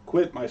 I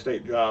quit my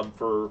state job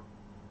for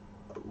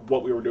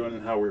what we were doing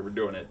and how we were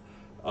doing it.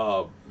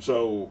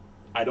 So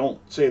I don't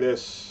say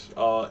this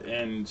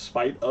in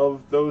spite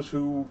of those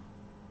who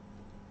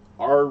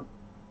aren't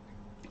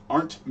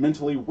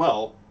mentally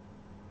well,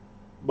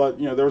 but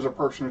there was a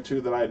person or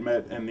two that I had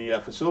met in the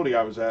facility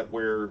I was at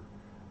where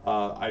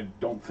I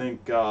don't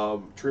think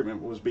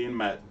treatment was being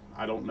met.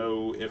 I don't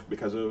know if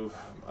because of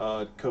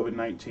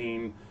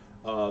COVID-19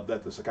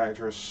 that the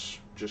psychiatrists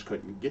just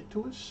couldn't get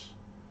to us,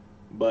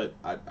 but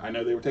I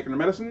know they were taking their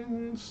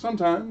medicine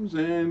sometimes,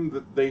 and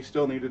that they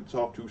still needed to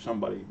talk to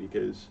somebody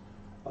because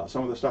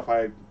some of the stuff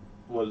I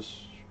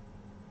was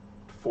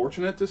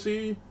fortunate to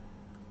see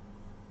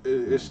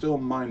is still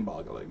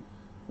mind-boggling.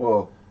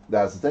 Well,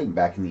 that's the thing.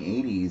 Back in the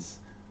 80s,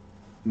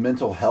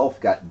 mental health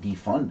got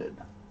defunded.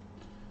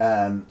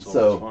 And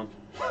so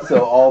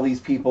all these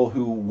people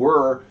who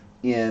were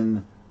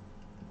in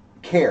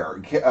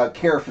care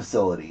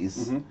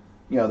facilities,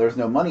 Mm-hmm. There's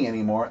no money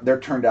anymore. They're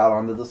turned out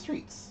onto the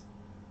streets.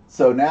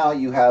 So now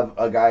you have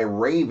a guy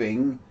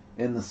raving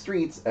in the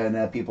streets,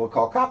 and people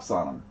call cops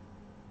on him.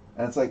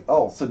 And it's like,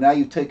 oh, so now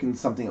you've taken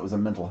something that was a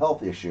mental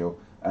health issue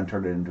and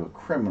turned it into a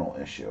criminal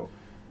issue,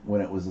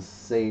 when it was the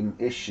same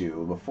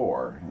issue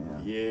before.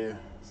 Yeah.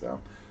 So,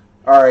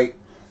 all right.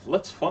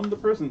 Let's fund the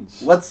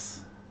prisons.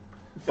 Let's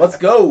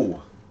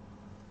go.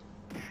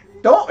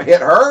 Don't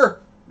hit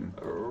her.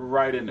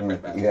 Right into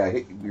it. Yeah,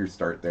 hit your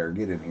start there.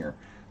 Get in here.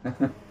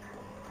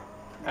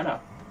 I know.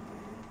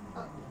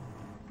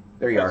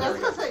 There you I are. was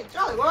gonna say,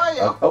 Charlie, where are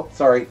you? Oh,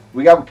 sorry.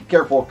 We got to be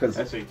careful because.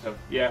 I see. So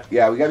yeah.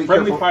 Yeah, we got to be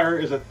Friendly careful. fire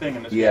is a thing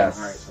in this Yes.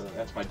 game. All right. So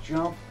that's my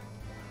jump.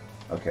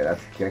 Okay,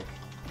 that's a kick.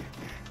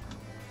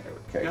 There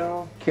we Okay.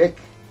 go. Kick,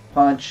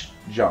 punch,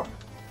 jump.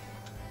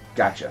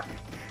 Gotcha.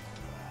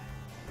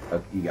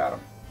 You got him.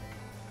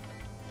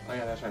 Oh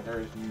yeah, that's right. There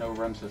is no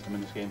run system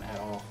in this game at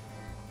all.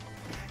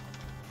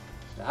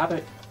 Stop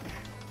it.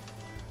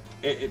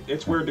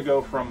 It's weird to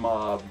go from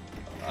or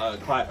not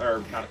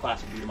a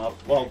classic beat 'em up.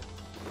 Well,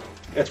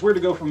 it's weird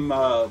to go from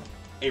a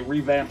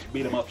revamped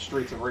beat 'em up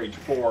Streets of Rage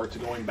 4 to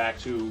going back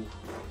to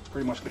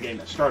pretty much the game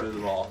that started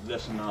it all.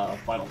 This and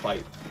Final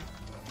Fight.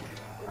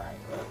 All right.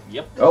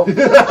 Yep. Oh. did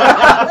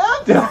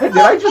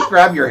I just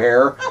grab your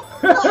hair?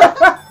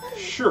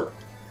 Sure.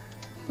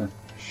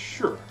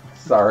 Sure.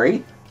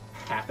 Sorry.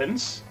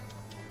 Happens.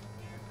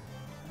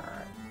 All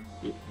right.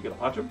 You gonna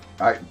punch him?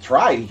 I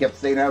tried. He kept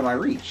staying out of my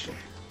reach.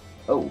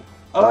 Oh.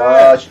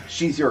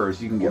 She's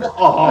yours. You can get her.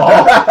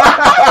 Oh.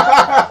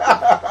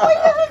 Why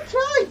didn't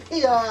Charlie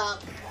pee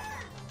up?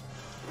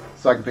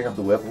 So I can pick up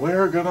the whip.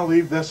 We're gonna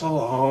leave this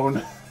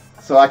alone.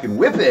 So I can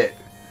whip it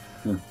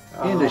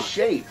into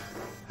shape.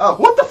 Oh,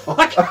 What the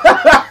fuck?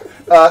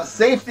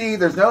 safety.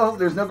 There's no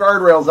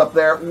guardrails up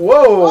there.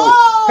 Whoa!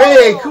 Whoa!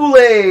 Hey,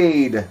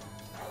 Kool-Aid.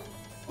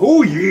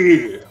 Oh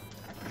yeah.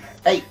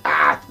 Hey,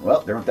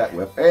 well, there went that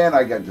whip, and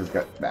I just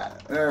got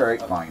that. All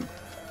right, fine.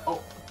 Oh.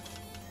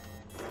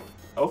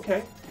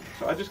 Okay.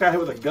 So I just got hit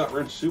with a gut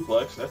wrench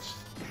suplex. That's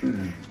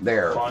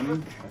There.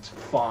 fun. That's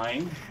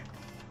fine.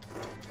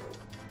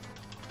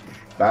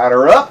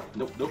 Batter up.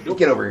 Nope.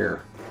 Get over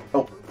here.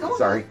 Oh, Don't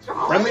sorry. hit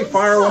Charlie. Friendly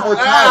fire one more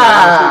time.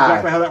 Ah! That's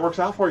exactly how that works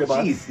out for you,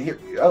 bud. Jeez. Here.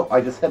 Oh,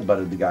 I just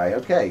headbutted the guy.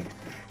 Okay.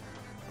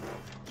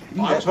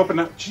 Oh, I was hoping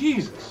that.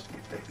 Jesus.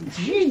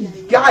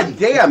 Jeez, god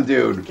damn,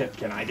 dude.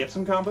 Can I get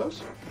some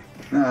combos?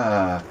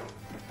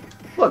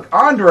 Look,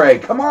 Andre,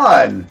 come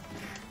on.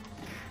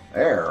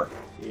 There.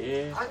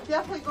 Yeah. I'm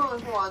definitely going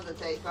for on the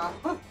takeoff.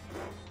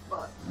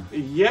 But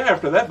Yeah.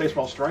 After that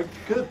baseball strike.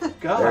 Good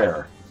God.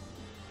 There.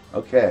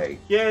 Okay.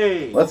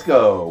 Yay. Let's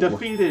go.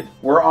 Defeated.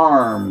 We're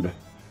armed.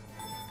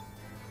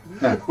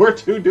 We're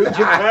two dudes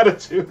with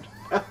attitude.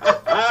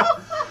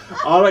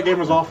 Oh, that game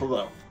was awful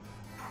though.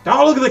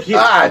 Oh, look at the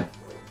kid.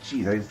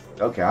 Jeez.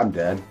 Okay, I'm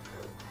dead.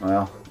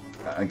 Well,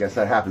 I guess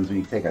that happens when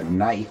you take a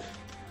knife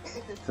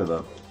to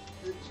the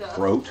the chest.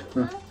 throat.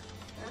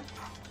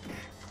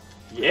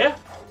 Yeah.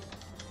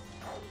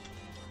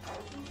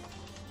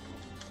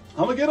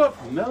 I'm gonna get up.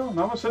 No, I'm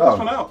gonna sit this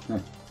one out.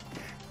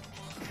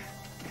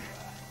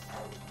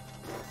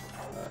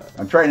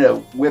 I'm trying to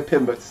whip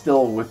him, but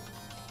still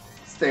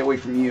stay away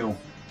from you.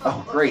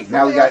 Oh, great.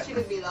 Now we Somebody got... else you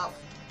can beat up.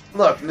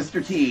 Look,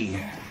 Mr. T.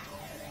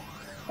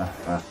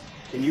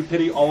 Can you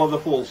pity all of the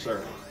fools,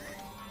 sir?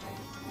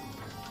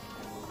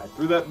 I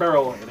threw that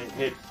barrel and it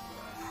hit.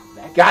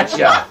 That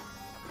Gotcha.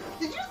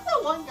 Did you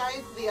throw one guy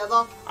into the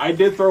other? I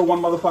did throw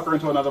one motherfucker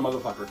into another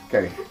motherfucker.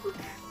 Okay.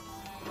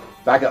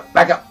 Back up.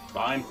 Back up.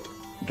 Fine.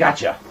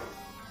 Gotcha.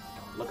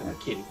 Look at the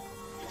kitty.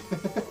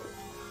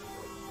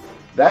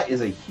 That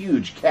is a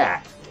huge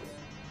cat.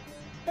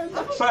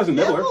 Size of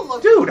Nibbler.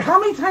 Look- Dude, how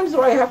many times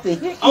do I have to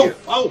hit you?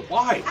 Oh,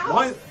 why? Ow.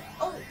 Why?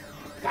 Oh,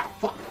 Ah,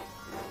 fuck.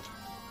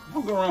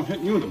 I'll go around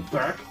hitting you in the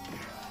back.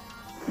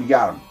 You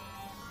got him.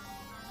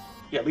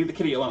 Yeah, leave the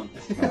kitty alone.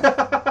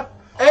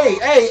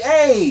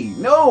 Hey!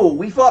 No,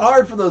 we fought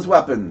hard for those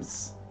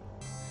weapons.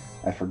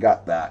 I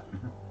forgot that.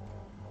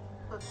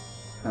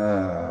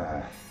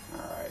 Alright,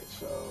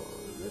 so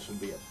this would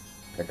be a...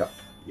 Pick up.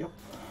 Yep.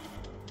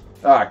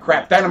 Ah,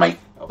 crap. Dynamite.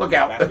 Oh, Look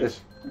out. baddies.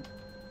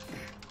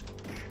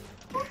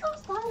 What's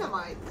those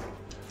dynamites?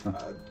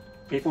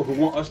 People who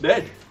want us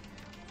dead.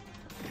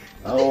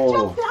 They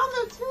jumped down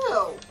there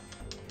too.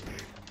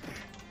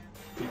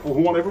 People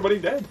who want everybody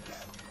dead.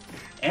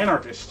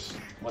 Anarchists.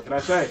 What can I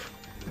say?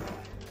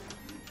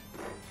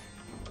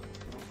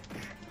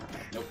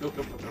 Nope, nope,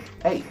 nope, nope, nope.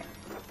 Hey.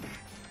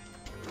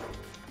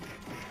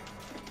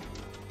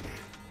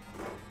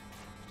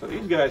 So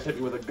these guys hit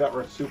me with a gut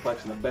wrench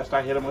suplex, and the best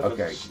I hit them with was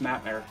a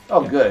snapmare.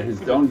 Oh, good.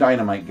 His own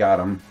dynamite got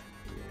him.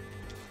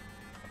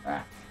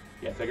 Ah.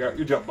 Yeah, figure out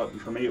your jump button.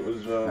 For me, it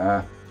was...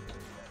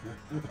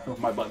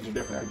 my buttons are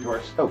different than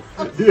yours. Oh.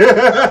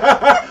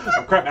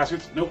 Oh, crap,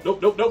 bastards. Nope,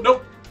 nope, nope, nope,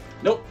 nope.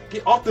 Nope,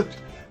 get off the...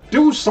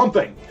 Do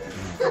something!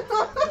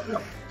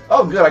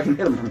 Oh, good. I can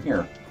hit him from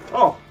here.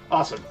 Oh,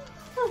 awesome.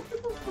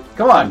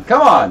 Come on.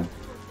 Come on.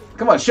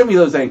 Come on. Show me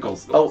those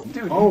ankles. Oh,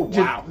 dude. Oh,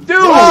 wow. Dude!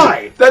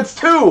 Why? That's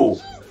two!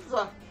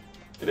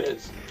 It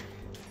is.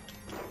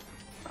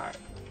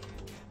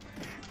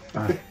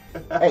 Alright.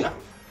 Hey.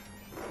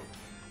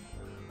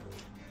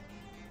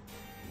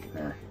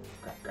 There.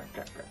 Crap, crap,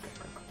 crap, crap, crap,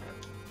 crap,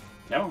 crap.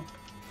 No.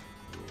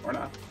 Or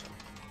not.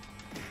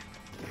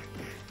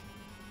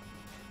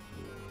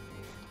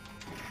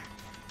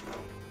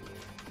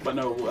 But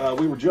no,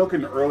 we were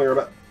joking earlier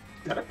about...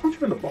 Did I punch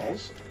him in the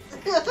balls?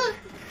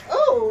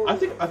 Oh. I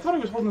thought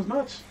he was holding his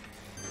nuts.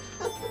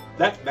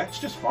 That's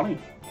just funny.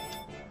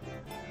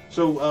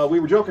 So we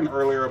were joking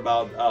earlier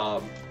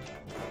about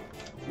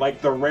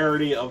like the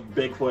rarity of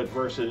Bigfoot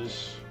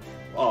versus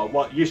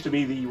what used to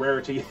be the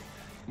rarity,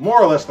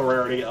 more or less the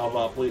rarity of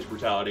police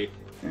brutality.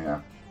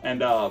 Yeah. And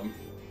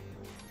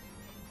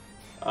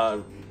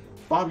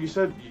Bob, you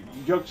said you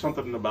joked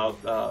something about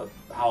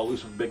how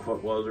elusive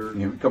Bigfoot was, or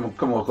Yeah, come a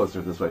little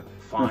closer this way.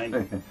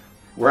 fine.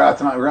 We're out of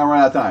time. We're gonna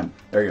run out of time.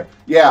 There you go.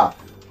 Yeah.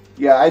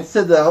 Yeah, I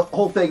said the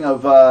whole thing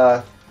of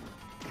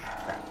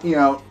you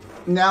know,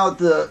 now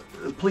the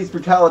police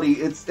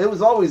brutality, it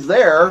was always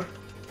there.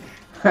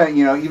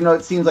 You know, even though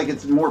it seems like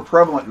it's more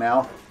prevalent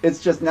now,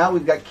 it's just now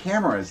we've got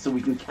cameras so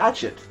we can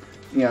catch it.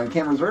 You know, and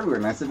cameras are everywhere.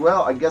 And I said,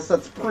 well, I guess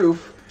that's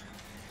proof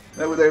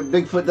that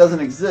Bigfoot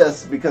doesn't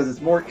exist, because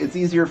it's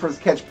easier for us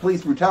to catch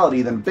police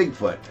brutality than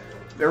Bigfoot.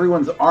 If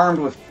everyone's armed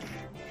with,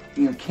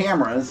 you know,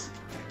 cameras,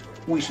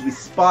 we should be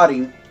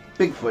spotting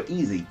Bigfoot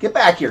easy. Get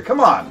back here, come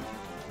on.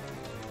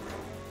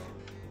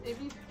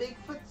 Maybe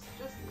Bigfoot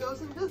just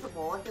goes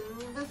invisible, like an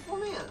invisible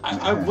man.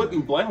 I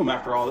wouldn't blame him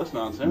after all this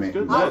nonsense. Man.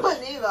 Good I match.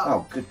 wouldn't either.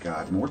 Oh, good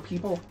God, more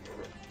people?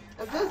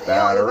 If there's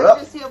Batter aliens, I up.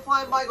 just see him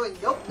flying by going,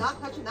 nope,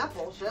 not touching that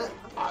bullshit.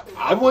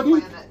 I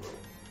wouldn't. Planet.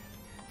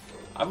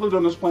 I've lived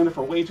on this planet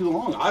for way too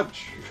long. Yeah,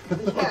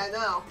 I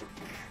know.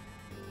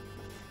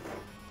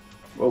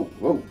 Whoa,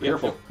 whoa,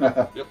 careful.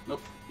 Yep,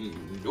 nope.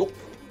 Nope.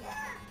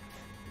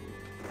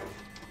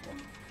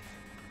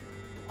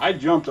 I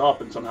jumped up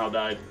and somehow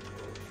died.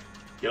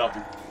 Get off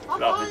me.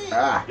 Get off me.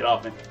 Ah. Get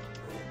off me.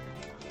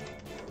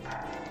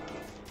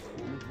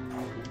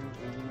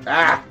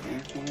 Ah!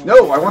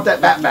 No, I want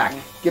that bat back.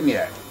 Give me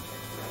that.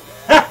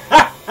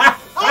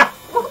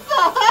 What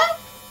the heck?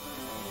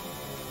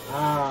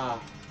 Ah.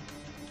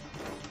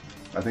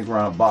 I think we're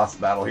on a boss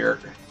battle here.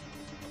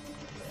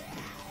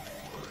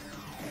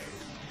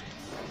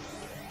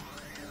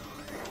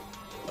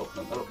 Nope,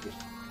 nope, nope. Just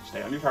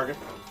stay on your target.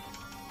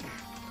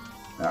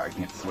 No, I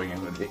can't swing. I'm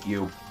going to hit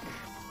you.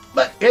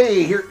 But,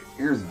 hey,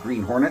 here's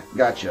Green Hornet.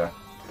 Gotcha.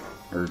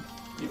 Or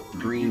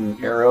Green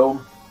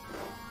Arrow.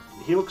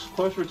 He looks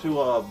closer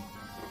to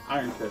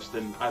Iron Fist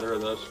than either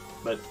of those,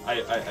 but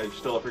I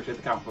still appreciate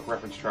the comic book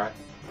reference try.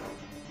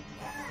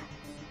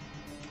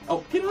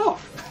 Oh, get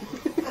off!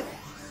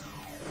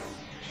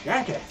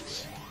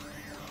 Jackass!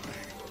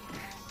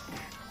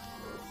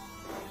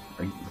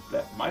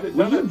 That might have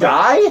Will done you it.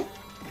 die?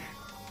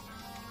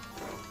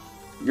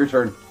 Your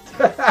turn.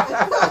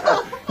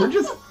 We're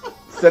just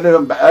sending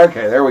them back.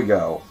 Okay, there we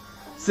go.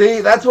 See,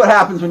 that's what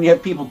happens when you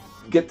have people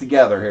get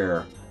together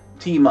here.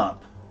 Team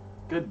up.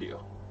 Good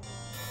deal.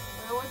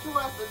 I want your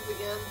weapons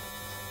again.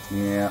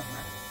 Yeah.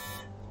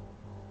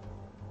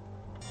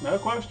 No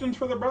questions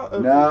for the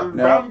No.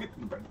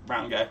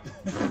 brown guy.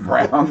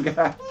 Brown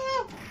guy.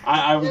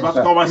 I was about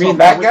to call You myself. mean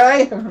that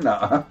guy?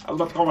 No. I was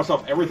about to call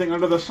myself everything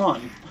under the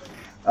sun.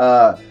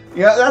 Yeah,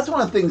 that's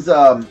one of the things.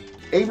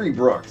 Avery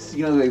Brooks.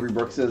 You know who Avery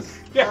Brooks is?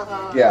 Yeah.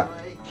 Yeah.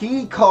 Right.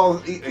 He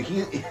calls.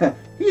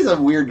 He's a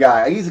weird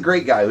guy. He's a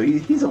great guy.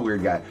 He's a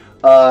weird guy.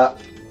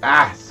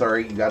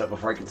 Sorry, you got it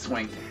before I could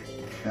swing.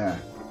 Yeah.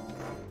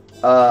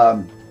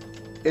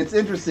 It's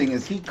interesting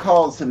is he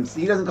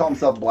doesn't call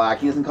himself black.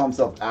 He doesn't call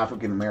himself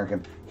African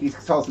American. He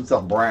calls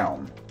himself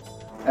brown.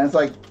 And it's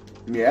like,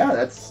 yeah,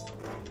 that's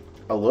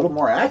a little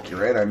more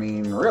accurate. I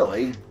mean,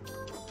 really.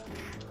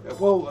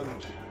 Well,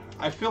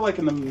 I feel like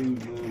in the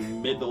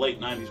mid to late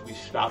 90s, we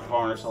stopped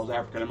calling ourselves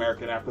African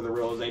American after the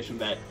realization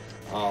that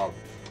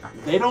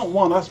they don't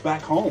want us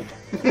back home.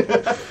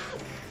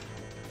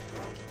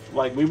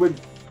 Like, we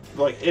would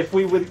like if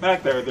we went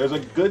back there, there's a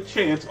good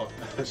chance,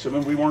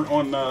 assuming we weren't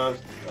on our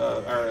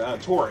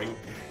touring,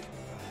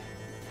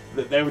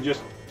 that they would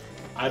just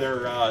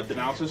either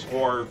denounce us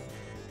or,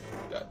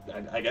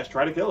 I guess,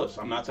 try to kill us.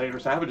 I'm not saying they're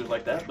savages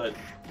like that, but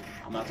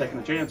I'm not taking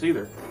a chance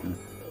either.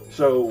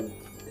 So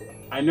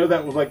I know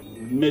that was like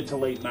mid to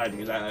late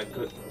 90s. I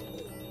could.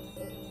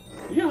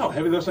 You know how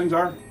heavy those things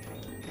are?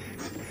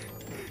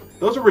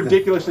 Those are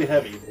ridiculously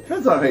heavy.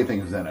 Depends on how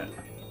anything's in it.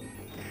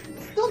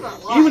 It's still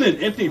not lying. Even an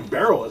empty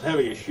barrel is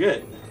heavy as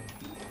shit.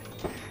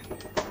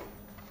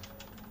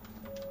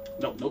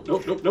 Nope.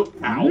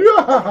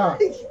 Ow.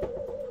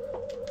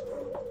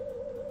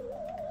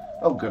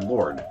 Oh, good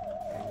lord.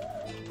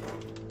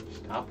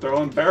 Stop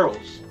throwing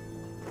barrels.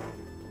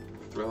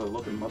 Thriller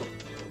looking mother.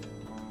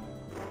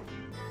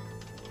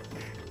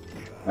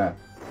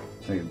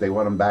 They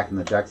want him back in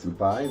the Jackson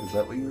 5? Is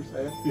that what you were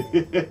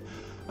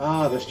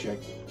saying? This chick.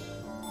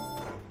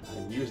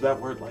 I use that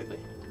word lightly.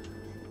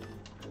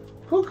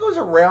 Who goes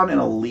around in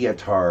a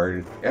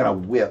leotard and a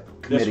whip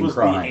committing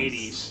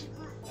crimes?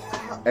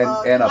 This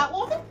was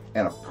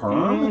And a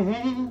perm?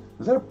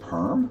 Mm-hmm. Is that a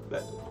perm?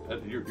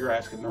 You're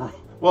asking the wrong.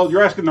 Well,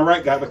 you're asking the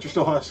right guy, but you're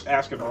still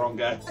asking the wrong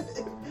guy.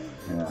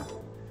 Yeah.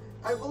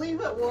 I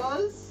believe it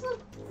was.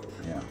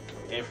 Yeah.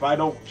 If I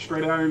don't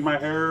straight iron my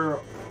hair,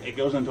 it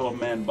goes into a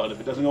man bun. If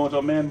it doesn't go into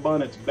a man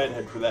bun, it's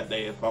bedhead for that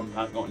day if I'm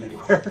not going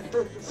anywhere.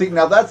 See,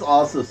 now that's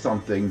also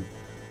something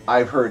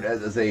I've heard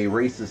as a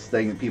racist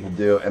thing that people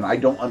do, and I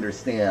don't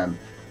understand.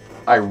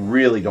 I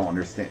really don't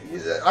understand.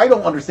 I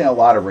don't understand a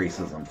lot of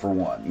racism, for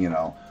one, you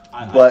know.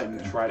 I But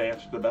can try to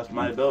answer to the best of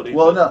my ability.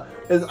 well, but-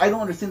 no, I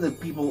don't understand the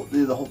people,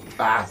 the whole.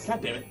 God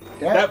damn it.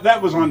 Yeah.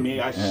 That was on me.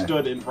 I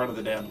stood in front of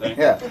the damn thing.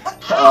 Yeah.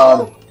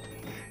 Ow!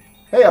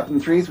 Hey, up in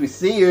the trees, we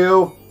see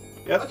you.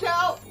 Yep. Watch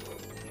out!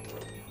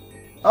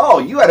 Oh,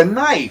 you had a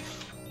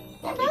knife.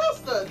 You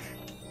bastard!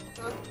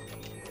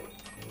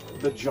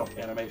 The jump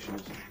animation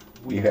is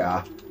weird.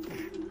 Yeah.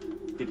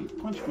 Did he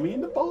punch me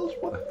in the balls?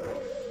 What?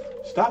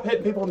 Stop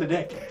hitting people in the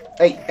dick.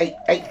 Hey,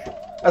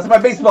 that's my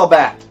baseball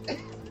bat.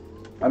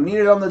 I need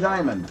it on the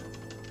diamond.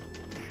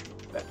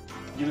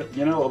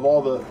 You know, of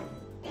all the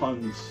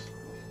puns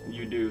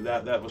you do,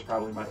 that was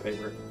probably my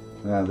favorite.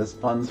 Yeah, this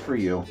pun's for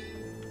you.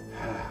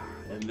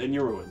 And then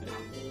you ruined it.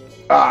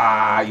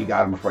 Ah, you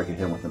got him before I could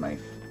hit him with the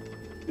knife.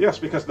 Yes,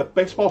 because the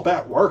baseball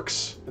bat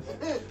works.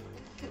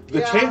 The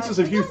Yeah, chances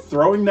of you I guess-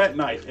 throwing that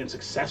knife and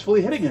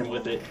successfully hitting him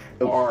with it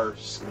are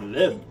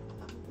slim.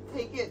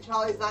 Take it,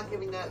 Charlie's not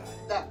giving that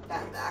bat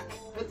back.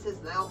 It's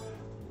his now.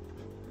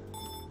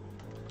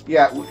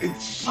 Yeah,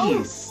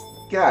 jeez.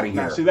 Get out of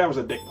Now, here. see, that was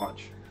a dick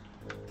punch.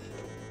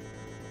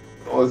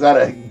 Was that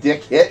a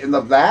dick hit in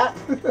the bat?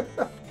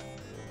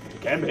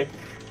 It can be.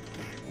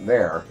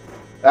 There.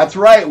 That's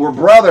right, we're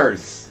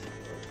brothers.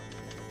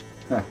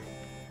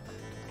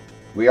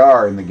 We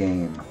are in the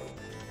game.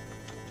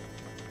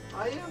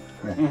 Are you?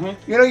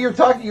 Mm-hmm. You know,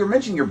 you're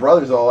mentioning your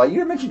brothers all. You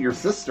didn't mention your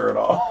sister at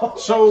all. No,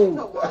 So,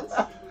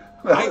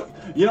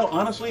 once.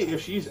 honestly,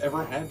 if she's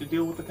ever had to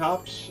deal with the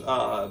cops,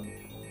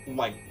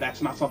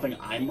 that's not something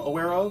I'm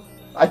aware of.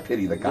 I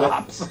pity the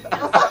cops.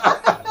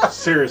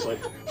 Seriously.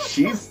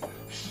 she's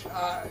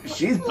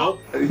Nope.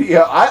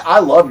 yeah. I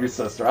love your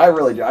sister. I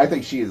really do. I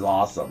think she is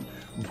awesome,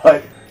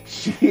 but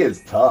she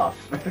is tough.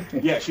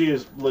 Yeah, she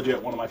is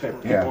legit one of my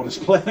favorite people Yeah. on this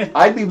planet.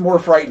 I'd be more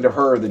frightened of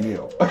her than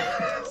you.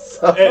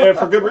 So- And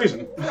for good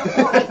reason.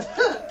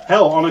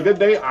 Hell, on a good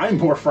day, I'm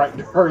more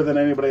frightened of her than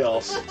anybody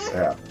else.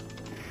 yeah.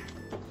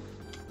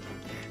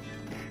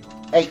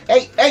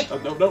 Hey!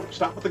 Oh, no,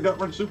 stop with the gut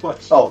wrench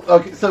suplex. Oh,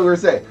 okay. So we were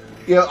saying,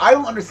 I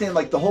don't understand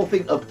like the whole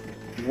thing of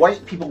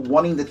white people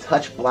wanting to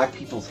touch black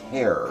people's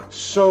hair.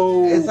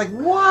 So, It's like,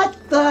 what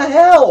the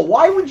hell?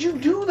 Why would you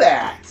do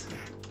that?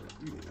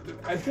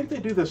 I think they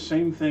do the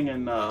same thing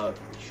in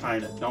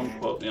China. Don't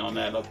quote me on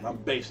that. I'm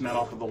basing that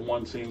off of the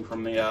one scene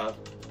from the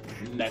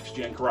Next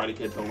Gen Karate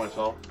Kid film I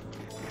saw.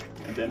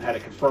 And then had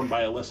it confirmed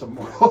by Alyssa,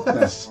 more or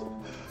less.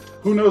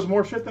 Who knows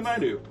more shit than I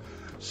do.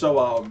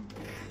 So,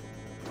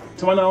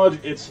 to my knowledge,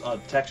 it's a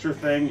texture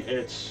thing.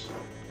 It's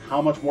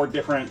how much more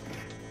different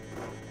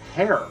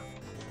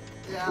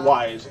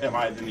hair-wise Yeah. am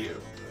I than you.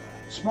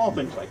 Small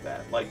things like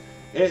that. Like,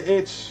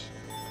 it's...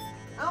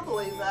 I don't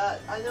believe that.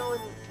 I know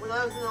when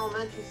I was in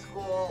elementary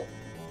school,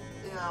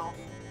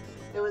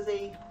 it was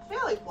a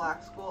fairly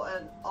black school,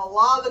 and a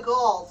lot of the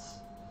girls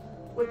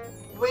would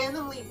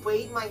randomly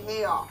braid my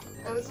hair off.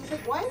 I was just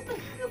like, why is my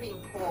hair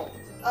being pulled?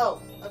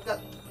 Oh, I've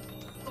got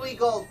 3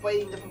 girls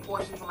braiding different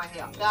portions of my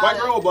hair. Got Black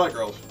it. girl or black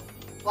girls?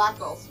 Black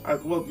girls.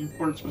 Well, you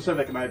weren't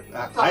specific, and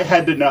I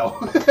had to know.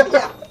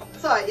 Yeah.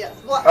 Sorry, yes.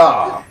 Black.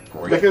 Ah,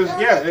 poor you. Because,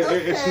 yeah,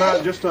 it's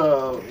not just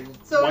a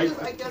So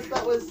white... I guess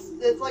that was.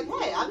 It's like,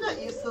 hey, I'm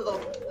not used to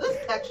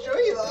this texture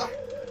either.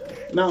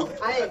 No,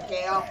 I didn't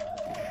care.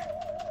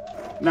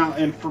 now,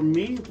 and for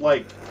me,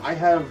 like, I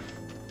have,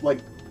 like,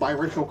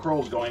 biracial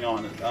curls going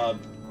on.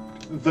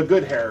 The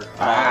good hair.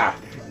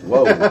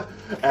 Whoa.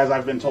 As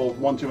I've been told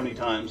one too many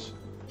times.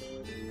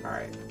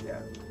 Alright,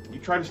 yeah. You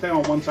try to stay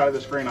on one side of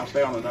the screen, I'll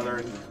stay on another.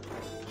 And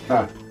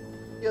Huh.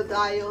 You'll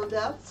die your own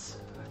deaths.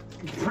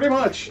 Pretty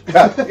much.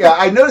 Yeah,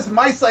 I noticed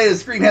my side of the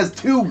screen has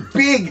two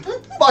big,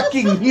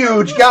 fucking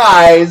huge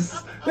guys,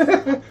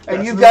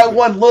 and you've got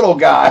one little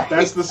guy.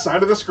 That's the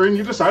side of the screen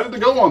you decided to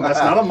go on. That's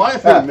not a my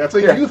thing. That's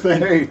a you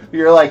thing.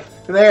 You're like,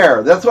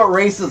 there, that's what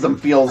racism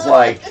feels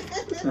like.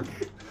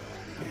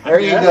 There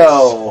you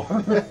go.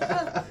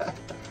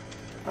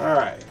 All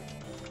right.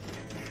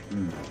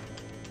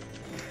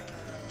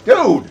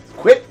 Dude,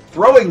 quit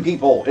throwing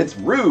people. It's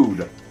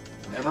rude.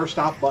 Never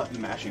stop button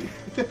mashing.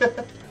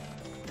 Button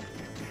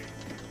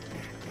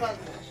mashing,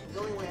 the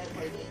only way I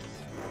play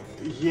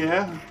games.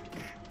 Yeah.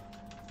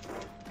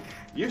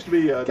 Used to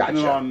be,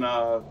 depending on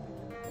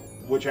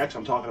which X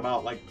I'm talking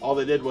about, like, all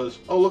they did was,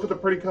 oh, look at the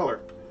pretty color.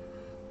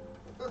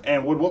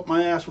 And would whoop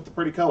my ass with the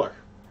pretty color.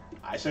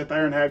 I sat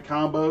there and had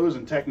combos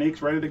and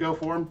techniques ready to go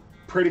for him.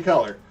 Pretty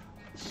color.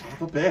 Son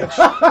of a bitch.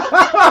 Son of a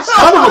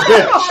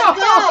bitch. Oh my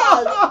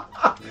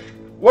god!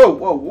 Whoa,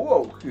 whoa,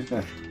 whoa.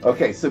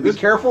 Okay, so be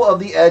careful of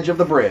the edge of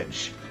the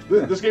bridge.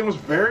 This game was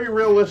very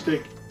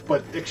realistic,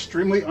 but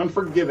extremely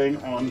unforgiving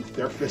on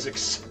their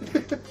physics.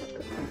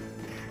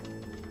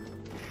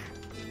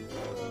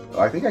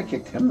 I think I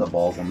kicked him the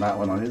balls on that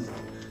one. On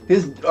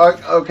his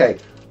okay,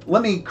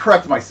 let me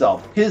correct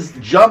myself. His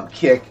jump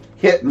kick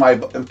hit my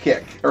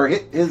kick, or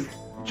his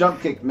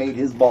jump kick made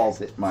his balls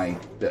hit my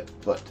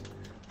foot.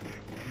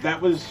 That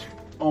was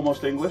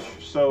almost English,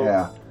 so...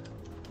 Yeah.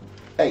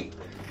 Hey,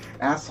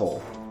 asshole.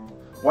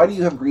 Why do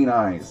you have green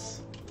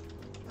eyes?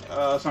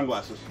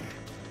 Sunglasses.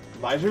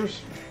 Visors?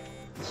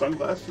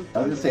 Sunglasses? I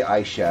was going to say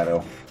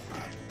eyeshadow.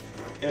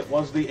 It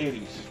was the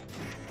 80s.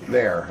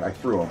 There, I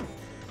threw them.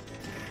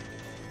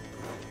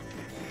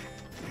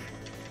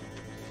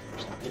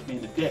 Stop hitting me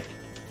in the dick.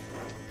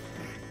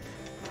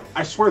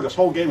 I swear this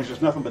whole game is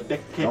just nothing but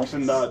dick kicks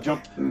and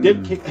jump...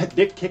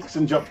 Dick kicks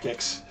and jump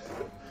kicks.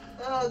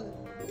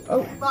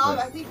 Oh. Bob,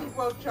 I think you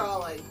broke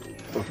Charlie.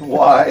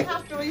 Why? You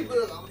have to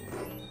reboot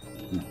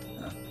him.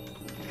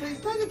 He's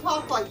trying to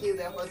talk like you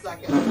there for a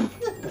second.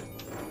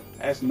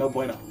 That's no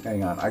bueno.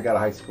 Hang on, I got a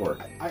high score.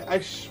 I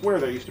swear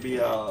there used to be,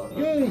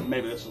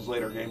 maybe this is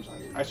later games.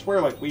 I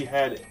swear, like, we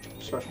had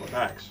special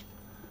attacks.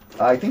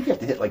 I think you have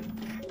to hit, like,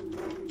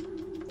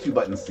 2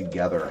 buttons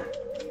together.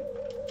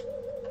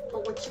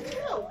 But what you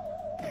do?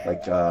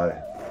 Like,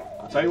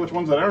 I'll tell you which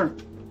ones that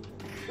aren't.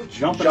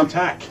 Jump and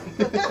attack.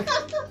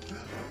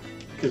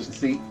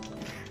 See,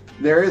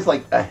 there is,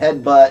 like, a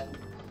headbutt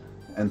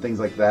and things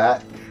like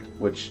that,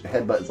 which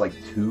headbutt is, like,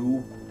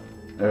 2.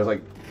 There's,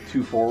 like,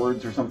 2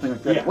 forwards or something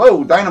like that. Yeah.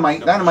 Whoa,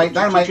 dynamite, dynamite,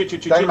 dynamite,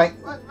 dynamite.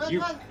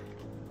 Run.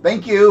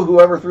 Thank you,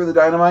 whoever threw the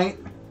dynamite.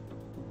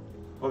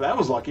 Well, that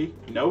was lucky.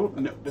 No.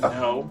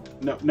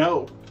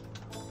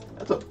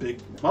 That's a big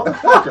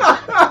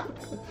motherfucker.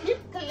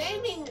 Keep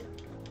claiming.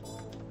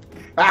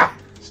 Ah!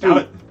 Stop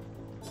it.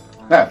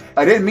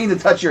 I didn't mean to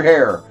touch your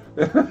hair.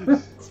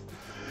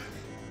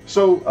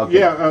 So, okay.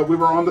 Yeah, we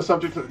were on the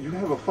subject of, you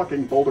have a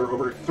fucking boulder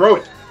over here. Throw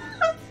it.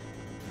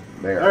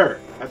 There.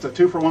 That's a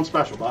 2-for-1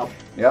 special, Bob.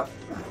 Yep.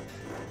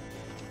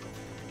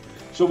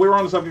 So we were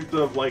on the subject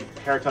of, like,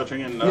 hair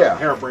touching and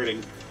hair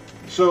braiding.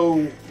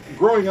 So,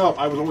 growing up,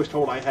 I was always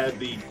told I had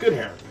the good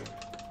hair.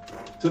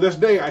 To this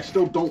day, I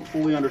still don't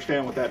fully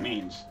understand what that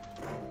means.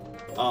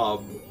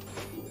 Oh,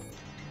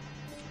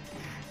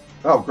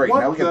 great. What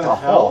Now we get the to hell?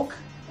 Hulk.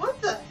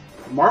 What the?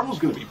 Marvel's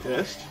going to be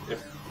pissed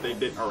if they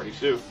didn't already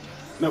sue.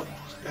 No.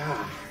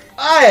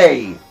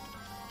 Hey!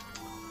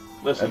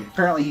 Listen.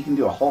 Apparently he can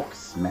do a Hulk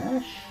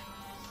smash.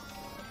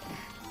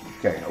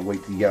 Okay, I'll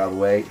wait till you get out of the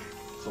way.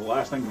 It's the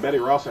last thing Betty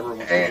Ross ever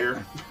wants to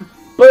hear.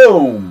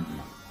 Boom!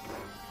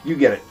 You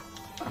get it.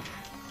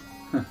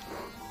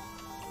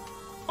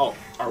 Oh,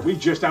 are we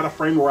just out of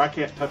frame where I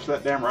can't touch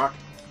that damn rock?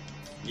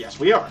 Yes,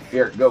 we are.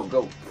 Here, go,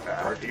 go.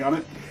 Working on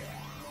it.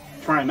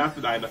 Trying not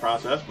to die in the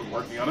process, but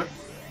working on it.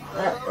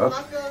 Not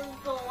going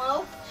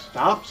well.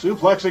 Stop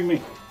suplexing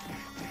me.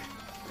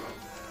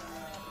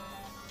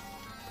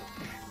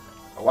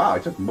 Wow, I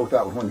took them both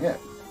out with 1 hit.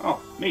 Oh,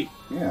 neat.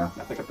 Yeah.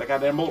 I pick up that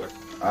goddamn boulder.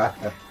 I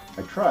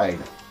tried.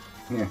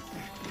 Yeah.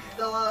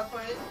 Still out of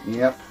frame.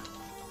 Yep.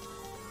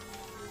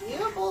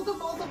 Yeah,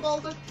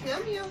 boulder.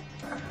 Damn you.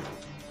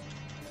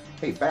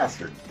 Hey,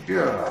 bastard.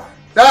 Yeah.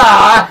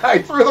 Ah!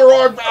 I threw the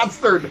wrong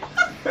bastard!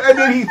 And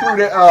then he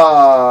threw it.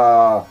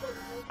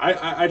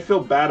 I'd feel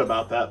bad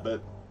about that,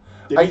 but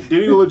did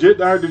he legit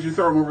die, or did you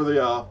throw him over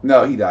the...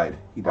 No, he died.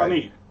 He died. Oh,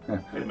 neat.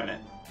 Wait a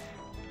minute.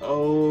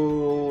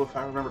 Oh, if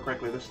I remember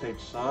correctly, this stage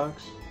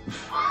sucks.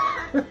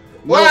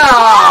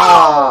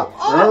 Wow!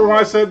 Oh! Remember when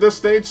I said this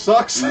stage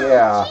sucks?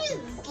 Yeah.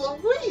 Jesus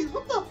Louise,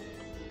 what the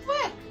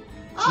frick?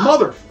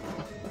 Mother...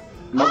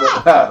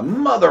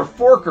 Mother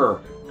forker.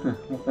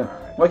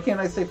 Why can't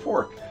I say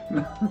fork?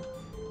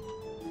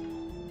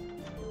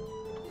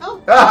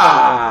 Oh.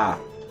 Ah!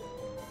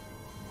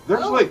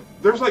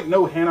 There's like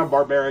no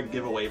Hanna-Barbera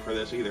giveaway for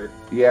this either.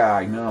 Yeah,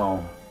 I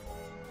know.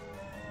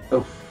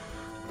 Oof.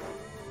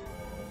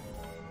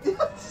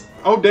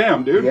 Oh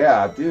damn, dude.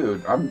 Yeah,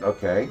 dude. I'm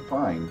okay.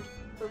 Fine.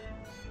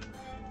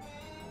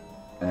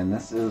 And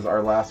this is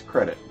our last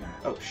credit.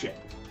 Oh shit.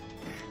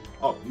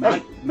 Oh,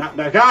 not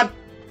God.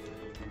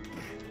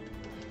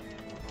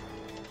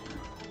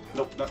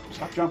 Nope, no,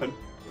 stop jumping.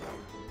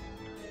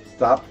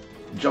 Stop,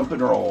 jump,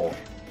 and roll.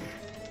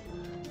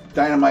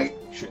 Dynamite.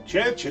 Shit.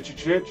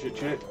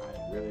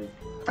 Really,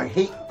 I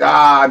hate.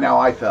 Ah, now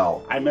I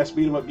fell. I miss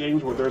beat 'em up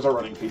games where there's a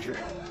running feature.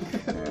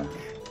 Yeah.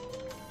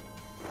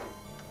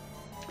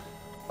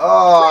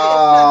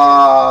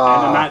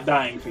 And a not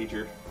dying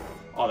feature.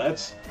 Oh,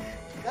 that's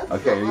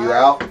Okay, are you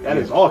out? that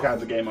is all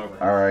kinds of game over.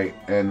 All right,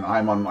 and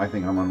I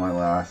think I'm on my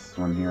last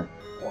one here.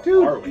 Or are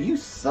Dude, we? you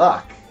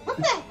suck. What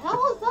the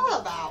hell is that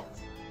about?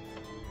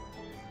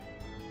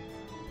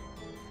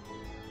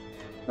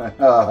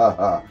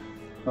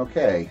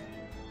 Okay.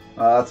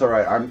 That's all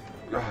right. I'm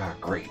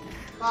great.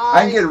 Bye.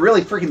 I'm getting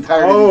really freaking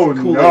tired Oh, of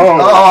these cool no.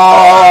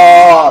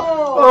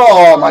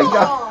 Oh my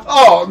god.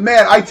 Oh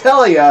man, I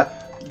tell ya,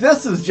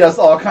 this is just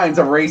all kinds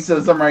of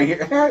racism right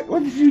here.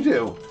 What did you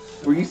do?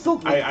 Were you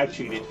still? I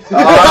cheated.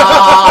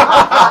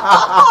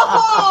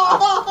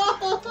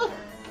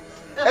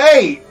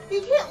 Hey!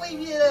 You can't leave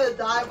you to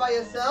die by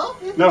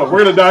yourself. No,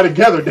 we're gonna die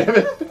together, damn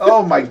it.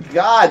 Oh my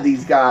god,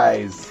 these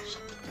guys.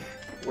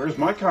 Where's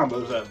my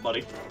combos at,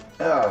 buddy?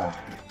 Ugh.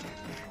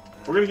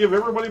 We're gonna give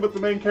everybody but the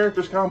main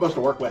characters combos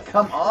to work with.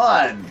 Come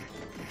on.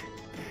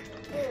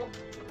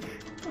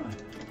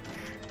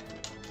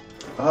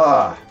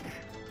 Ugh. I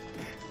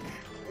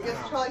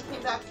guess Charlie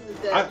came back from the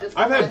dead.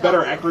 I've had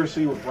better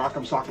accuracy with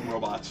Rock'em Sock'em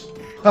robots.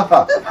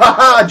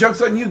 Haha,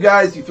 joke's on you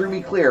guys. You threw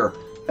me clear.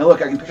 And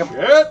look, I can pick up.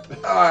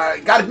 Shit!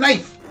 Got a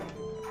knife.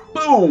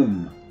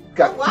 Boom.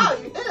 Got Oh, wow,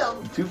 you hit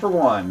him. 2 for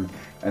 1,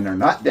 and they're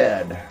not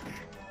dead.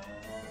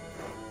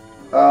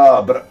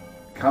 But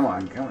come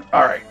on.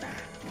 All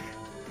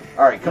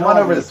right, come on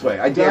over this way.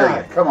 I dare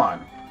God. you. Come on.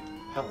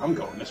 Hell, I'm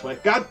going this way.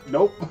 God,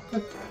 nope.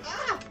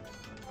 Ah,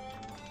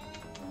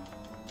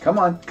 Come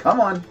on.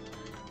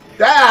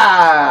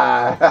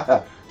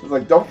 Ah! It's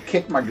like, don't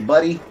kick my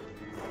buddy,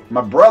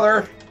 my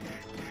brother.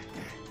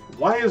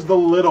 Why is the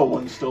little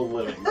one still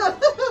living?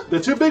 The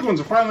 2 big ones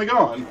are finally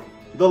gone.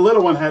 The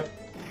little one had...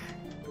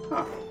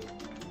 Huh.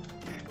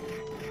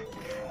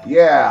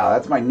 Yeah,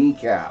 that's my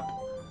kneecap.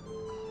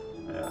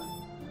 Yeah.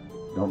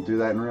 Don't do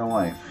that in real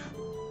life.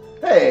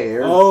 Hey,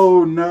 there's...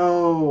 Oh,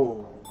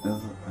 no.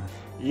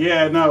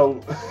 Yeah,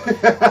 no.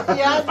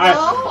 yeah, no,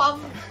 I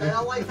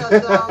don't like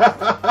that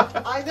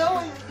sound. I know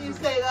when you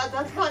say that,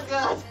 that's not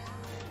good.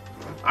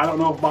 I don't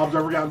know if Bob's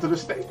ever gotten to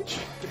this stage.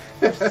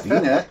 I've seen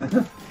it.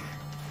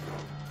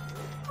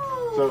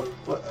 So,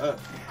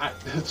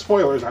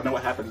 spoilers, I know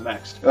what happens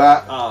next.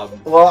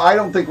 Well, I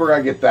don't think we're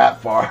going to get that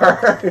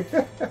far.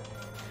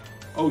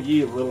 Oh,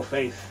 ye of little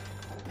faith.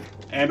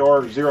 And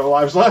or 0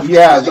 lives left.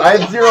 Yes, I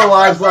have 0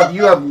 lives left.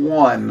 You have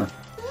 1.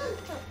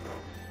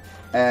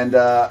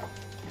 And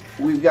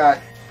we've got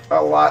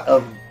a lot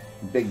of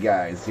big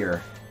guys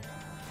here.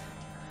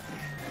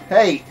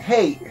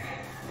 Hey.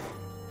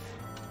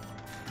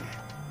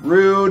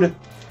 Rude. Can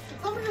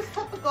someone just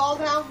cut the ball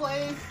down,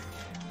 please?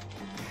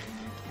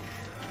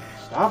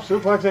 Stop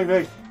suplexing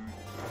me.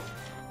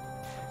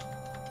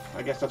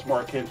 I guess that's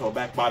more akin to a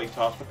back body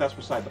toss, but that's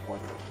beside the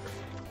point.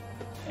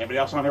 Anybody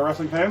else on here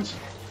wrestling fans?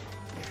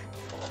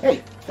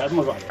 Hey. Doesn't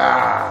look like it.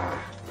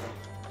 Ah.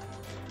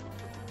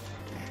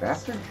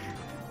 Bastard.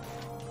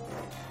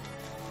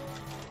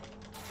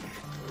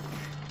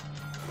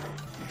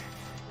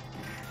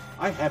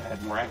 I have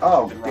had more accuracy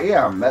Oh, than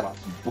damn. That robots.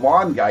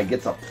 blonde guy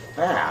gets up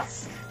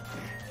fast.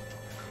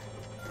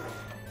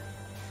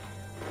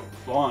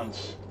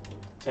 Blondes.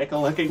 Take a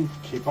licking,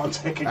 keep on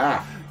taking.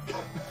 Ah.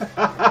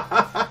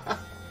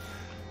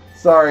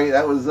 Sorry,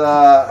 that was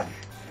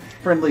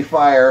friendly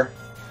fire.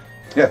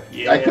 Yeah.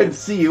 I couldn't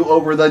see you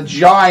over the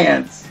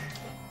giants.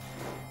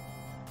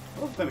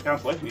 Well, it's been a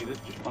consolation. You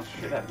just punch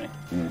the shit out of me.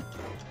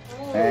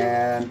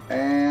 And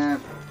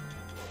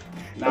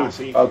Nah,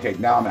 see, okay,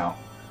 now I'm out.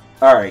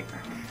 All right.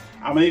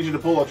 I'm gonna need you to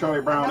pull a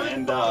Charlie Brown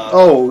and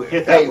Hey,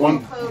 hit that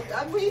one.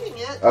 I'm reading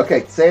it.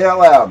 Okay, say it out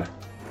loud.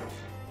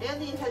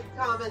 Andy had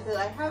commented,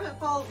 I haven't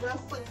followed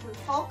wrestling since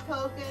Hulk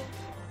Hogan,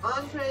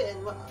 Andre,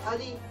 and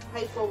Uddy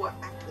Hypo were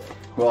active.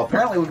 Well,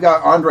 apparently we've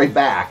got Andre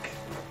back.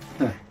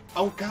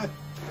 Oh God!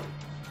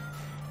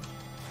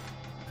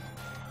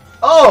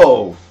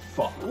 Oh,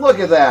 Fuck! look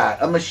at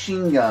that, a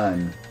machine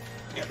gun.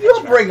 Yeah, You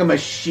don't bring a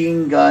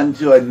machine gun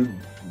to a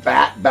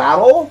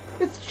battle.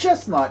 It's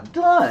just not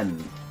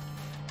done.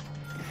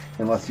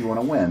 Unless you want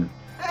to win.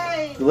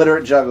 Hey!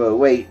 Illiterate Juggalo.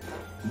 Wait,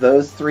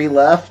 those 3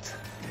 left?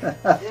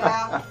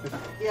 Yeah.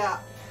 Yeah.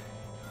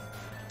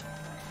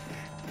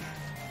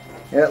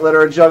 Yeah,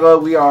 Illiterate Juggalo,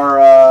 we are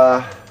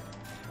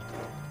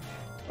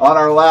on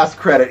our last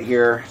credit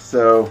here,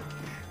 so...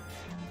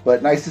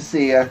 But nice to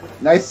see you.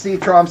 Nice to see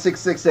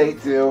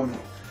Trom668 too.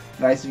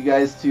 Nice of you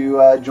guys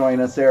to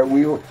join us there.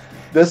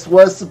 This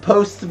was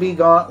supposed to be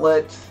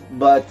Gauntlet,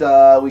 but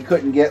we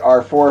couldn't get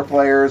our 4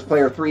 players.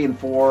 Player 3 and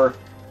 4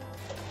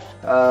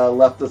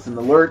 left us in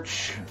the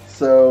lurch,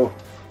 so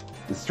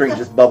the straight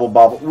just Bobble.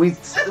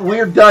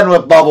 We're done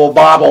with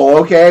Bobble.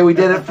 Okay, we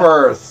did it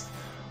first,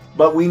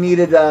 but we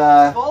needed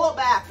Pull it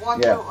back.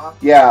 Walk over.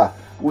 yeah,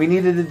 we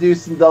needed to do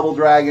some Double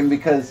Dragon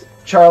because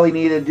Charlie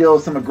needed to deal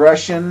with some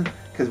aggression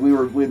because we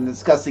were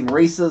discussing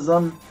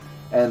racism,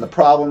 and the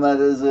problem that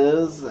is,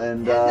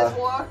 and his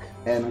work.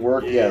 and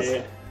work. Yeah.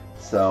 Yes.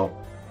 So,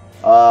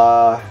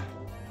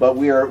 but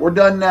we're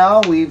done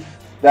now.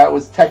 That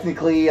was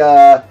technically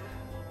 4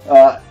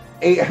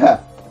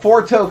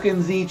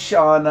 tokens each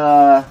on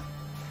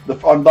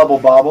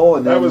Bobble,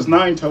 and That then, was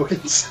 9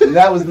 tokens. and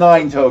that was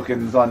 9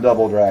 tokens on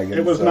Double Dragon.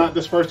 It was so, not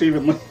dispersed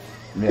evenly.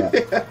 Yeah,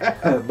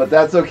 but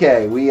that's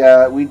okay. We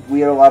had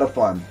a lot of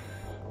fun.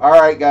 All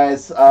right,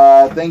 guys.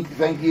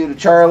 Thank you to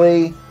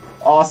Charlie.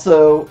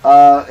 Also,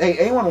 hey,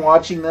 anyone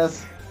watching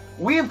this,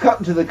 we have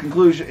come to the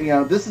conclusion.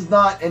 This is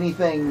not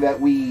anything that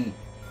we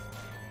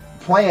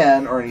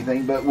plan or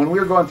anything, but when we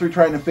were going through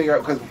trying to figure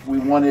out, because we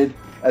wanted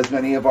as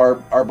many of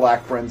our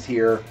black friends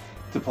here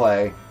to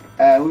play,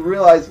 and we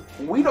realized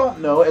we don't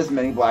know as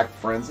many black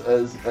friends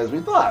as we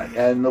thought,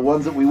 and the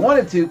ones that we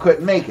wanted to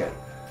couldn't make it.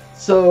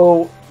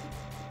 So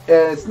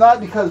it's not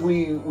because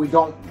we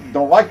don't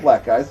like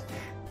black guys.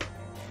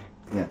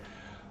 Yeah,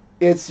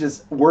 it's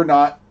just we're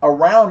not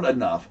around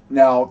enough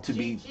now to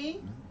be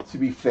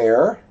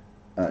fair.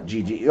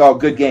 GG. Oh,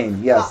 good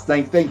game. Yes,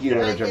 thank you.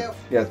 Thank you.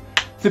 Yes.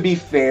 To be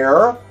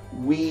fair,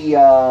 we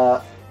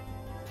have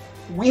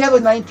a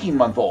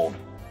 19-month-old.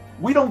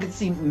 We don't get to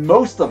see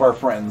most of our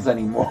friends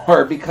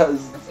anymore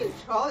because. I've seen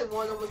Charlie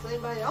more than almost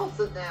anybody else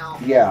in now.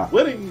 Yeah.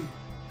 Winning.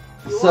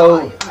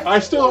 So I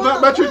still have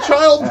not met your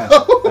child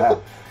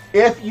though.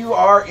 If you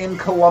are in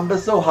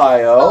Columbus,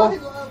 Ohio,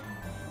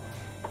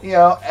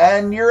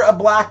 and you're a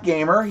black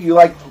gamer, you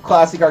like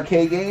classic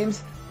arcade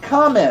games,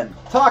 comment,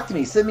 talk to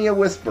me, send me a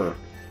whisper.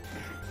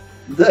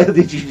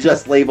 Did you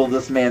just label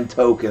this man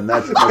token?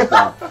 That's messed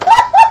up.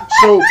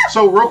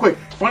 So real quick,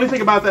 funny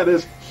thing about that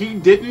is he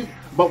didn't.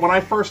 But when I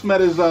first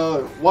met his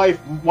wife,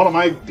 one of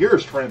my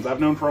dearest friends I've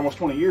known for almost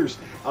 20 years,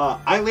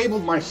 I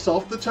labeled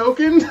myself the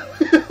token.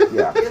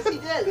 Yeah. Yes, he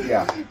did.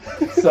 Yeah.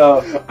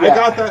 So yeah. I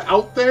got that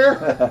out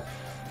there.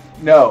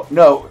 No.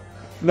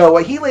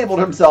 What he labeled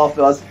himself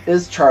as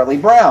is Charlie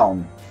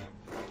Brown.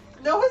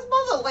 No, his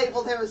mother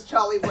labeled him as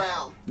Charlie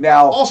Brown.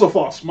 Now, Also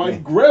false. My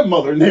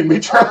grandmother named me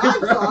Charlie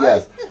Brown.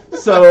 yes.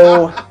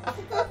 So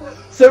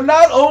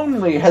not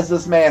only has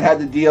this man had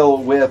to deal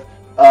with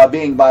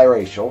being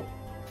biracial,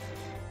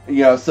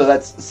 so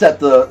that's set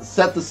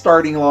the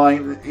starting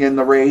line in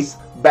the race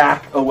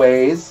back a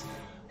ways.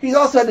 He's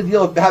also had to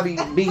deal with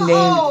being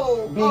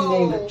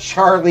named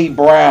Charlie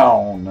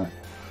Brown.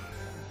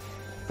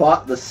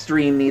 Thought the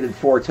stream needed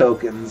 4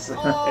 tokens. It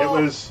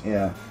was.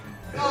 Yeah.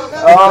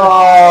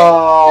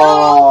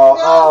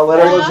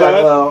 Literate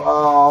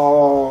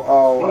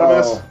Juggalo. What I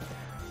miss?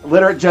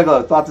 Literate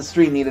Juggalo thought the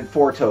stream needed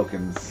 4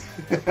 tokens.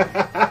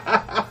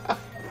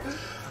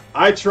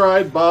 I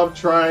tried. Bob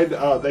tried.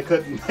 They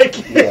couldn't make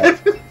it. Yeah.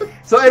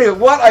 So anyway,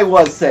 what I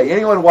was saying,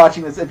 anyone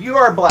watching this, if you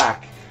are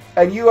black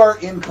and you are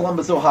in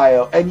Columbus,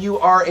 Ohio, and you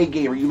are a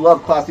gamer, you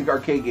love classic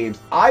arcade games,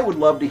 I would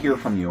love to hear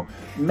from you.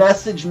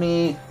 Message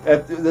me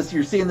if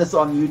you're seeing this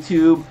on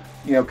YouTube.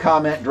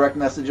 Comment, direct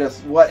message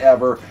us,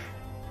 whatever.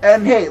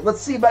 And hey,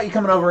 let's see about you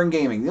coming over and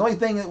gaming. The only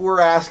thing that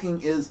we're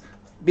asking is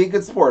be a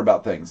good sport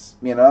about things.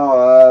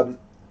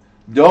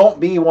 Don't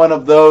be one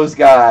of those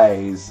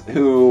guys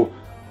who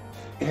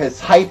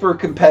is hyper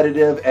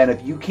competitive, and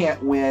if you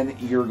can't win,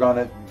 you're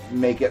gonna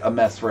make it a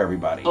mess for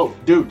everybody. Oh,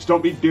 dudes,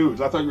 don't be dudes.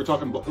 I thought you were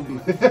talking.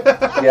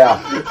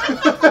 Yeah.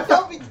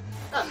 Don't be.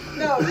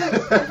 No.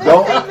 If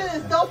this statement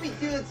is don't be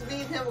dudes,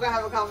 me and him are gonna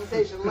have a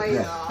conversation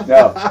later.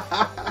 No.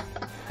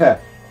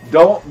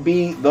 Don't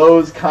be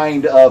those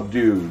kind of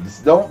dudes.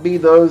 Don't be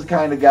those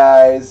kind of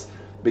guys,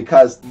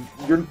 because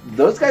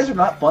those guys are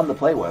not fun to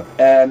play with.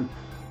 And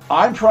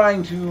I'm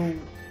trying to,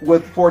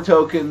 with 4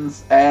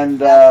 tokens and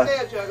That's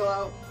fair,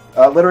 Juggalo.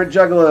 Literate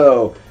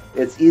Juggalo.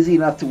 It's easy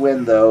enough to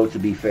win, though, to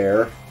be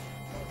fair.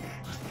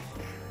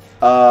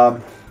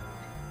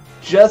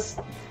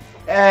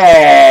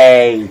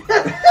 Hey!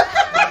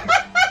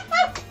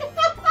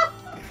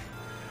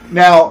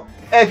 Now,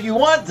 if you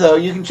want, though,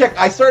 you can check.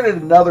 I started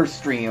another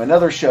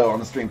show on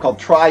the stream called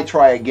Try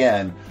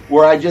Again,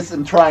 where I just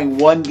am trying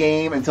one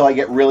game until I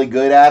get really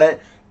good at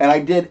it. And I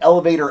did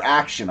elevator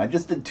action. I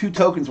just did 2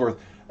 tokens worth.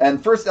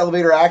 And first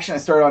elevator action, I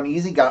started on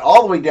easy, got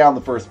all the way down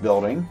the first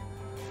building.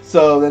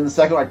 So then the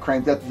second one, I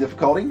cranked up the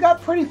difficulty and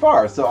got pretty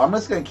far. So I'm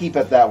just going to keep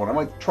at that one. I'm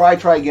going to try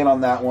again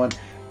on that one.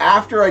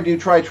 After I do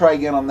try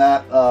again on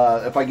that,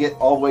 if I get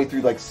all the way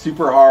through like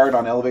super hard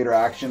on elevator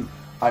action,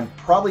 I'm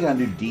probably going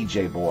to do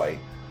DJ Boy.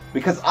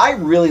 Because I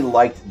really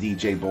liked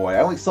DJ Boy. I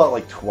only saw it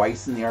like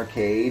twice in the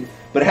arcade,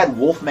 but it had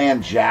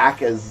Wolfman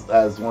Jack as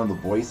one of the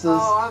voices.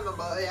 Oh, I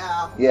remember,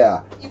 yeah.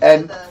 Yeah, You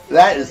and played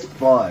that is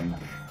fun.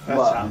 That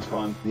sounds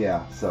fun.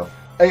 Yeah, so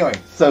anyway,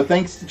 so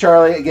thanks to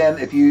Charlie again.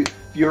 If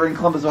you're in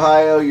Columbus,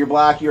 Ohio, you're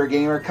black, you're a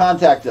gamer,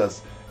 contact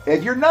us.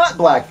 If you're not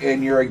black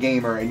and you're a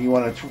gamer and you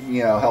want to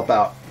help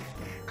out,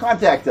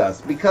 contact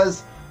us,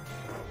 because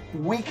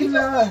we can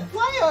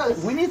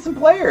we need some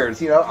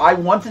players. I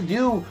want to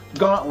do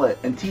Gauntlet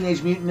and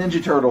Teenage Mutant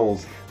Ninja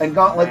Turtles and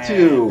Gauntlet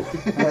 2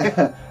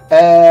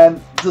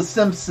 and The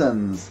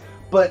Simpsons,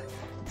 but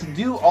to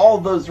do all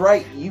of those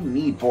right, you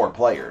need 4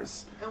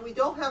 players. And we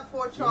don't have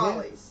 4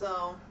 Charlies,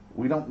 so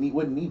wouldn't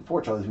need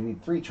 4 Charlies. We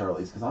need 3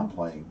 Charlies because I'm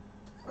playing.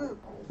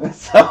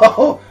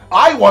 So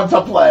I want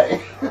to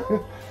play.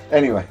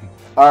 Anyway,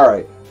 all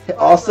right.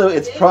 Also,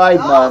 it's Pride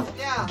Month.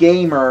 Yeah.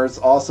 Gamers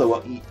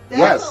also.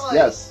 Yes, Definitely.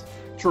 yes.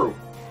 True.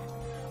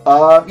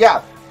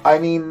 Yeah. I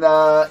mean,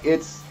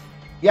 it's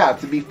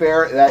to be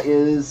fair, that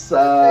is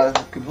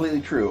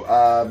completely true.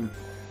 I'm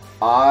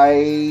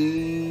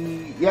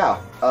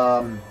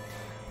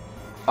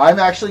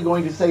actually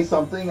going to say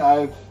something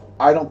I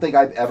don't think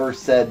I've ever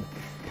said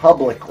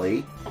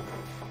publicly.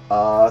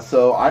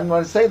 So I'm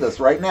going to say this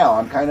right now.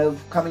 I'm kind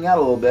of coming out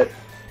a little bit.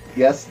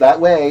 Yes, that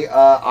way.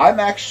 I'm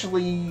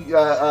actually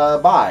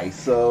bi.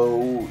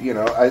 So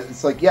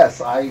it's like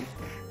yes, I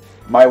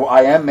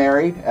am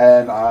married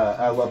and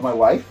I love my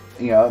wife.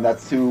 And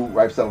that's who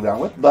I've settled down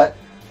with. But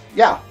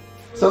yeah,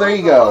 so there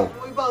you go.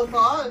 We both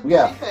are.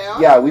 Yeah, to be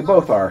fair. yeah, we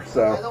both are.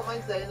 So I don't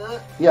mind saying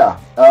that. yeah,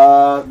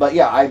 but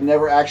yeah, I've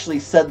never actually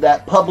said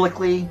that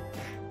publicly.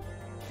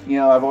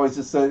 I've always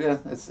just said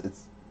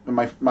it's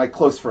my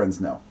close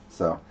friends know.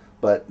 So,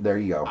 but there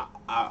you go.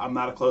 I'm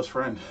not a close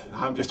friend.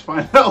 I'm just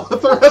finding out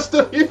with the rest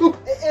of you.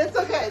 It's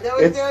okay. There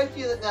was very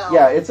few that know.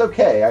 Yeah, it's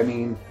okay. I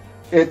mean,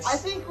 it's. I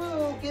think we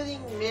were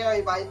getting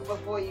married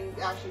before you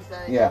actually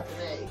said it Yeah.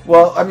 to me.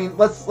 Well, I mean,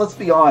 let's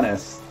be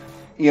honest.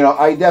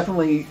 I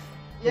definitely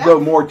go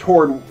more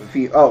toward.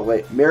 Oh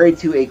wait, married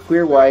to a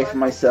queer wife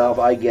myself.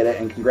 I get it,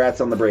 and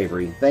congrats on the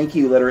bravery. Thank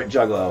you, literate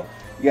juggalo.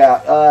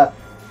 Yeah,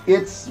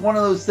 it's one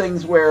of those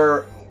things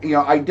where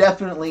I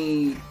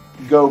definitely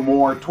go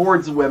more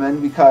towards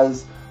women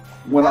because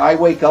when I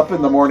wake up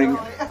in the morning,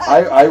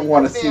 I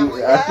want to see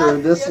after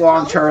this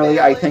long,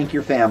 Charlie. I thank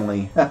your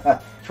family.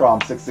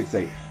 Trom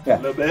 668. Yeah.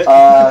 A little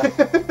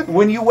bit.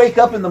 When you wake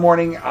up in the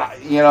morning,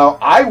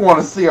 I want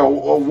to see a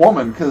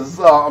woman because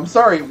I'm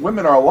sorry,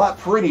 women are a lot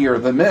prettier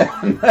than men.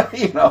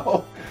 They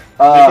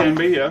can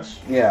be, yes.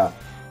 Yeah,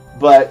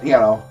 but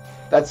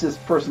that's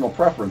just personal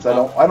preference. I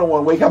don't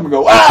want to wake up and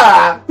go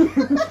ah.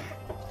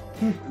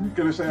 I'm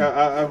gonna say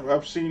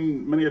I've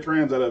seen many a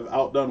trans that have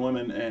outdone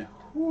women. And,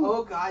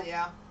 Oh God,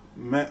 yeah.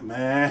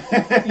 Man.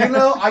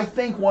 I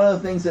think one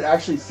of the things that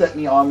actually set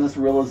me on this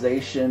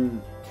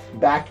realization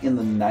back in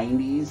the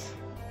 90s,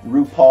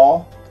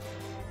 RuPaul.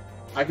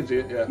 I can see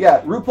it, yeah.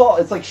 Yeah, RuPaul,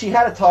 it's like she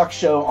had a talk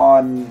show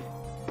on,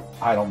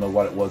 I don't know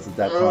what it was at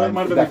that time,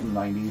 back in the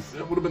 90s.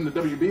 It would have been the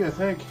WB, I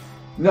think.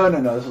 No,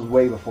 this was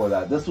way before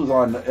that. It was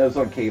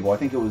on cable. I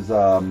think it was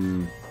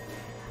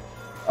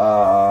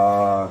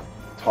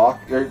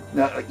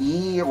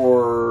E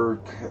or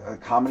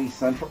Comedy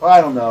Central.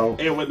 I don't know.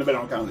 It wouldn't have been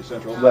on Comedy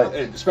Central. But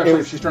especially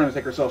if she's trying to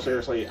take herself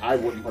seriously, I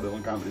wouldn't put it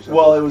on Comedy Central.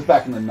 Well, it was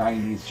back in the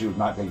 90s. She was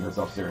not taking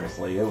herself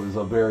seriously. It was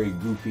a very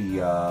goofy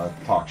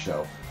talk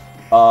show.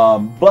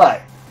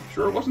 But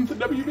sure it wasn't the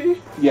WB?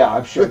 Yeah,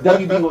 I'm sure.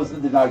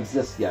 WB did not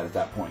exist yet at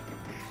that point.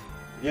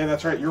 Yeah,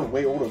 that's right. You're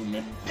way older than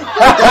me.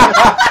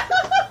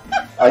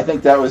 I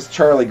think that was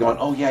Charlie going,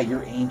 oh yeah,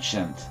 you're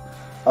ancient.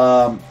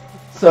 So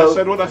I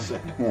said what I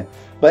said. Yeah.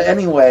 But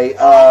anyway,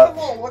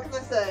 what can I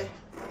say?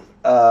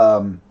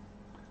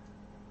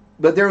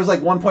 But there was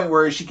like one point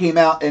where she came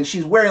out and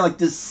she's wearing like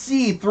this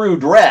see-through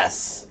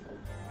dress.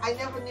 I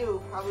never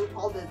knew how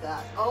RuPaul did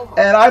that. Oh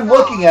my And I'm God.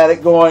 looking at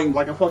it going,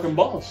 Like a fucking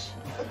boss.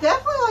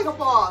 Definitely like a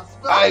boss,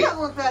 but I don't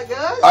look that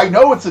good. I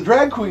know it's a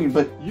drag queen,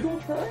 but You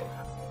don't try?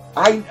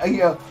 I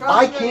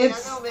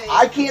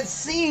can't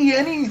see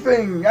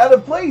anything out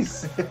of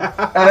place. And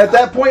at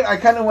that point, I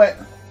kind of went,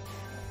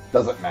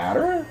 does it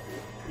matter?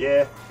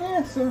 Yeah.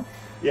 Yeah, so.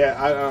 Yeah,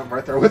 I'm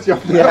right there with you.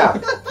 Yeah.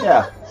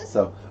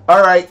 So,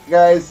 all right,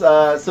 guys.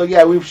 So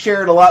yeah, we've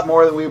shared a lot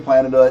more than we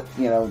planned to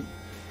do.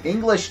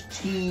 English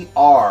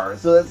TR.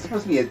 So that's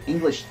supposed to be an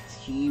English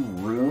tea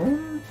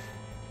room?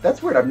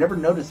 That's weird. I've never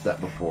noticed that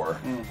before.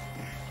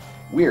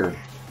 Weird.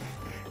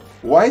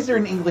 Why is there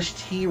an English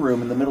tea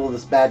room in the middle of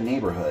this bad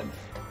neighborhood?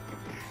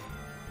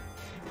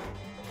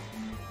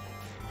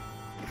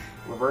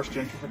 Reverse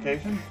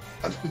gentrification?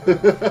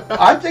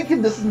 I'm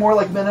thinking this is more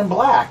like Men in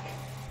Black.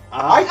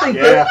 I think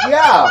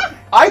yeah.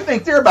 I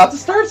think they're about to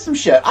start some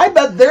shit. I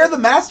bet they're the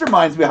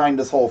masterminds behind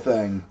this whole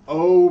thing.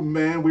 Oh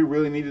man, we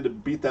really needed to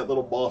beat that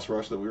little boss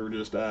rush that we were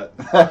just at.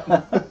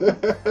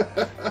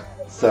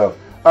 So,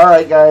 all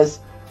right, guys.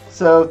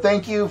 So,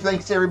 thanks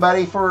to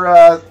everybody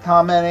for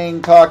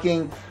commenting,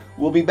 talking.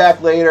 We'll be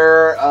back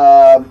later.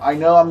 I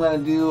know I'm going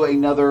to do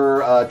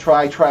another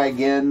try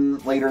again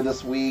later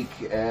this week,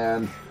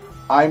 and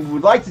I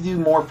would like to do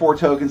more 4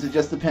 tokens. It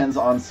just depends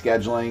on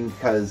scheduling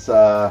because.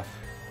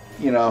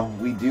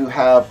 We do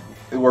have,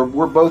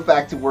 we're both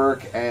back to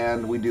work,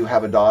 and we do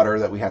have a daughter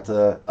that we have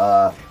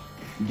to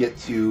get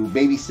to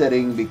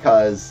babysitting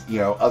because,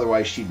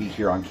 otherwise she'd be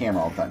here on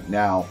camera all the time.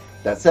 Now,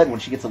 that said,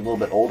 when she gets a little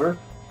bit older,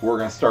 we're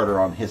going to start her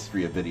on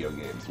history of video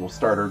games. We'll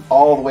start her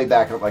all the way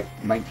back at like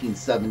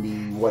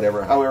 1970,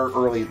 whatever, however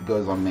early it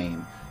goes on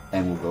main,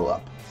 and we'll go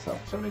up. So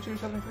 72,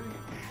 73?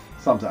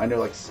 Something. I know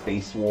like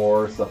Space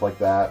War, stuff like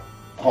that,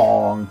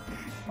 Pong,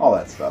 all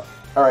that stuff.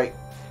 All right.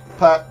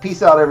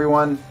 Peace out,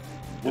 everyone.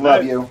 We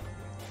love you.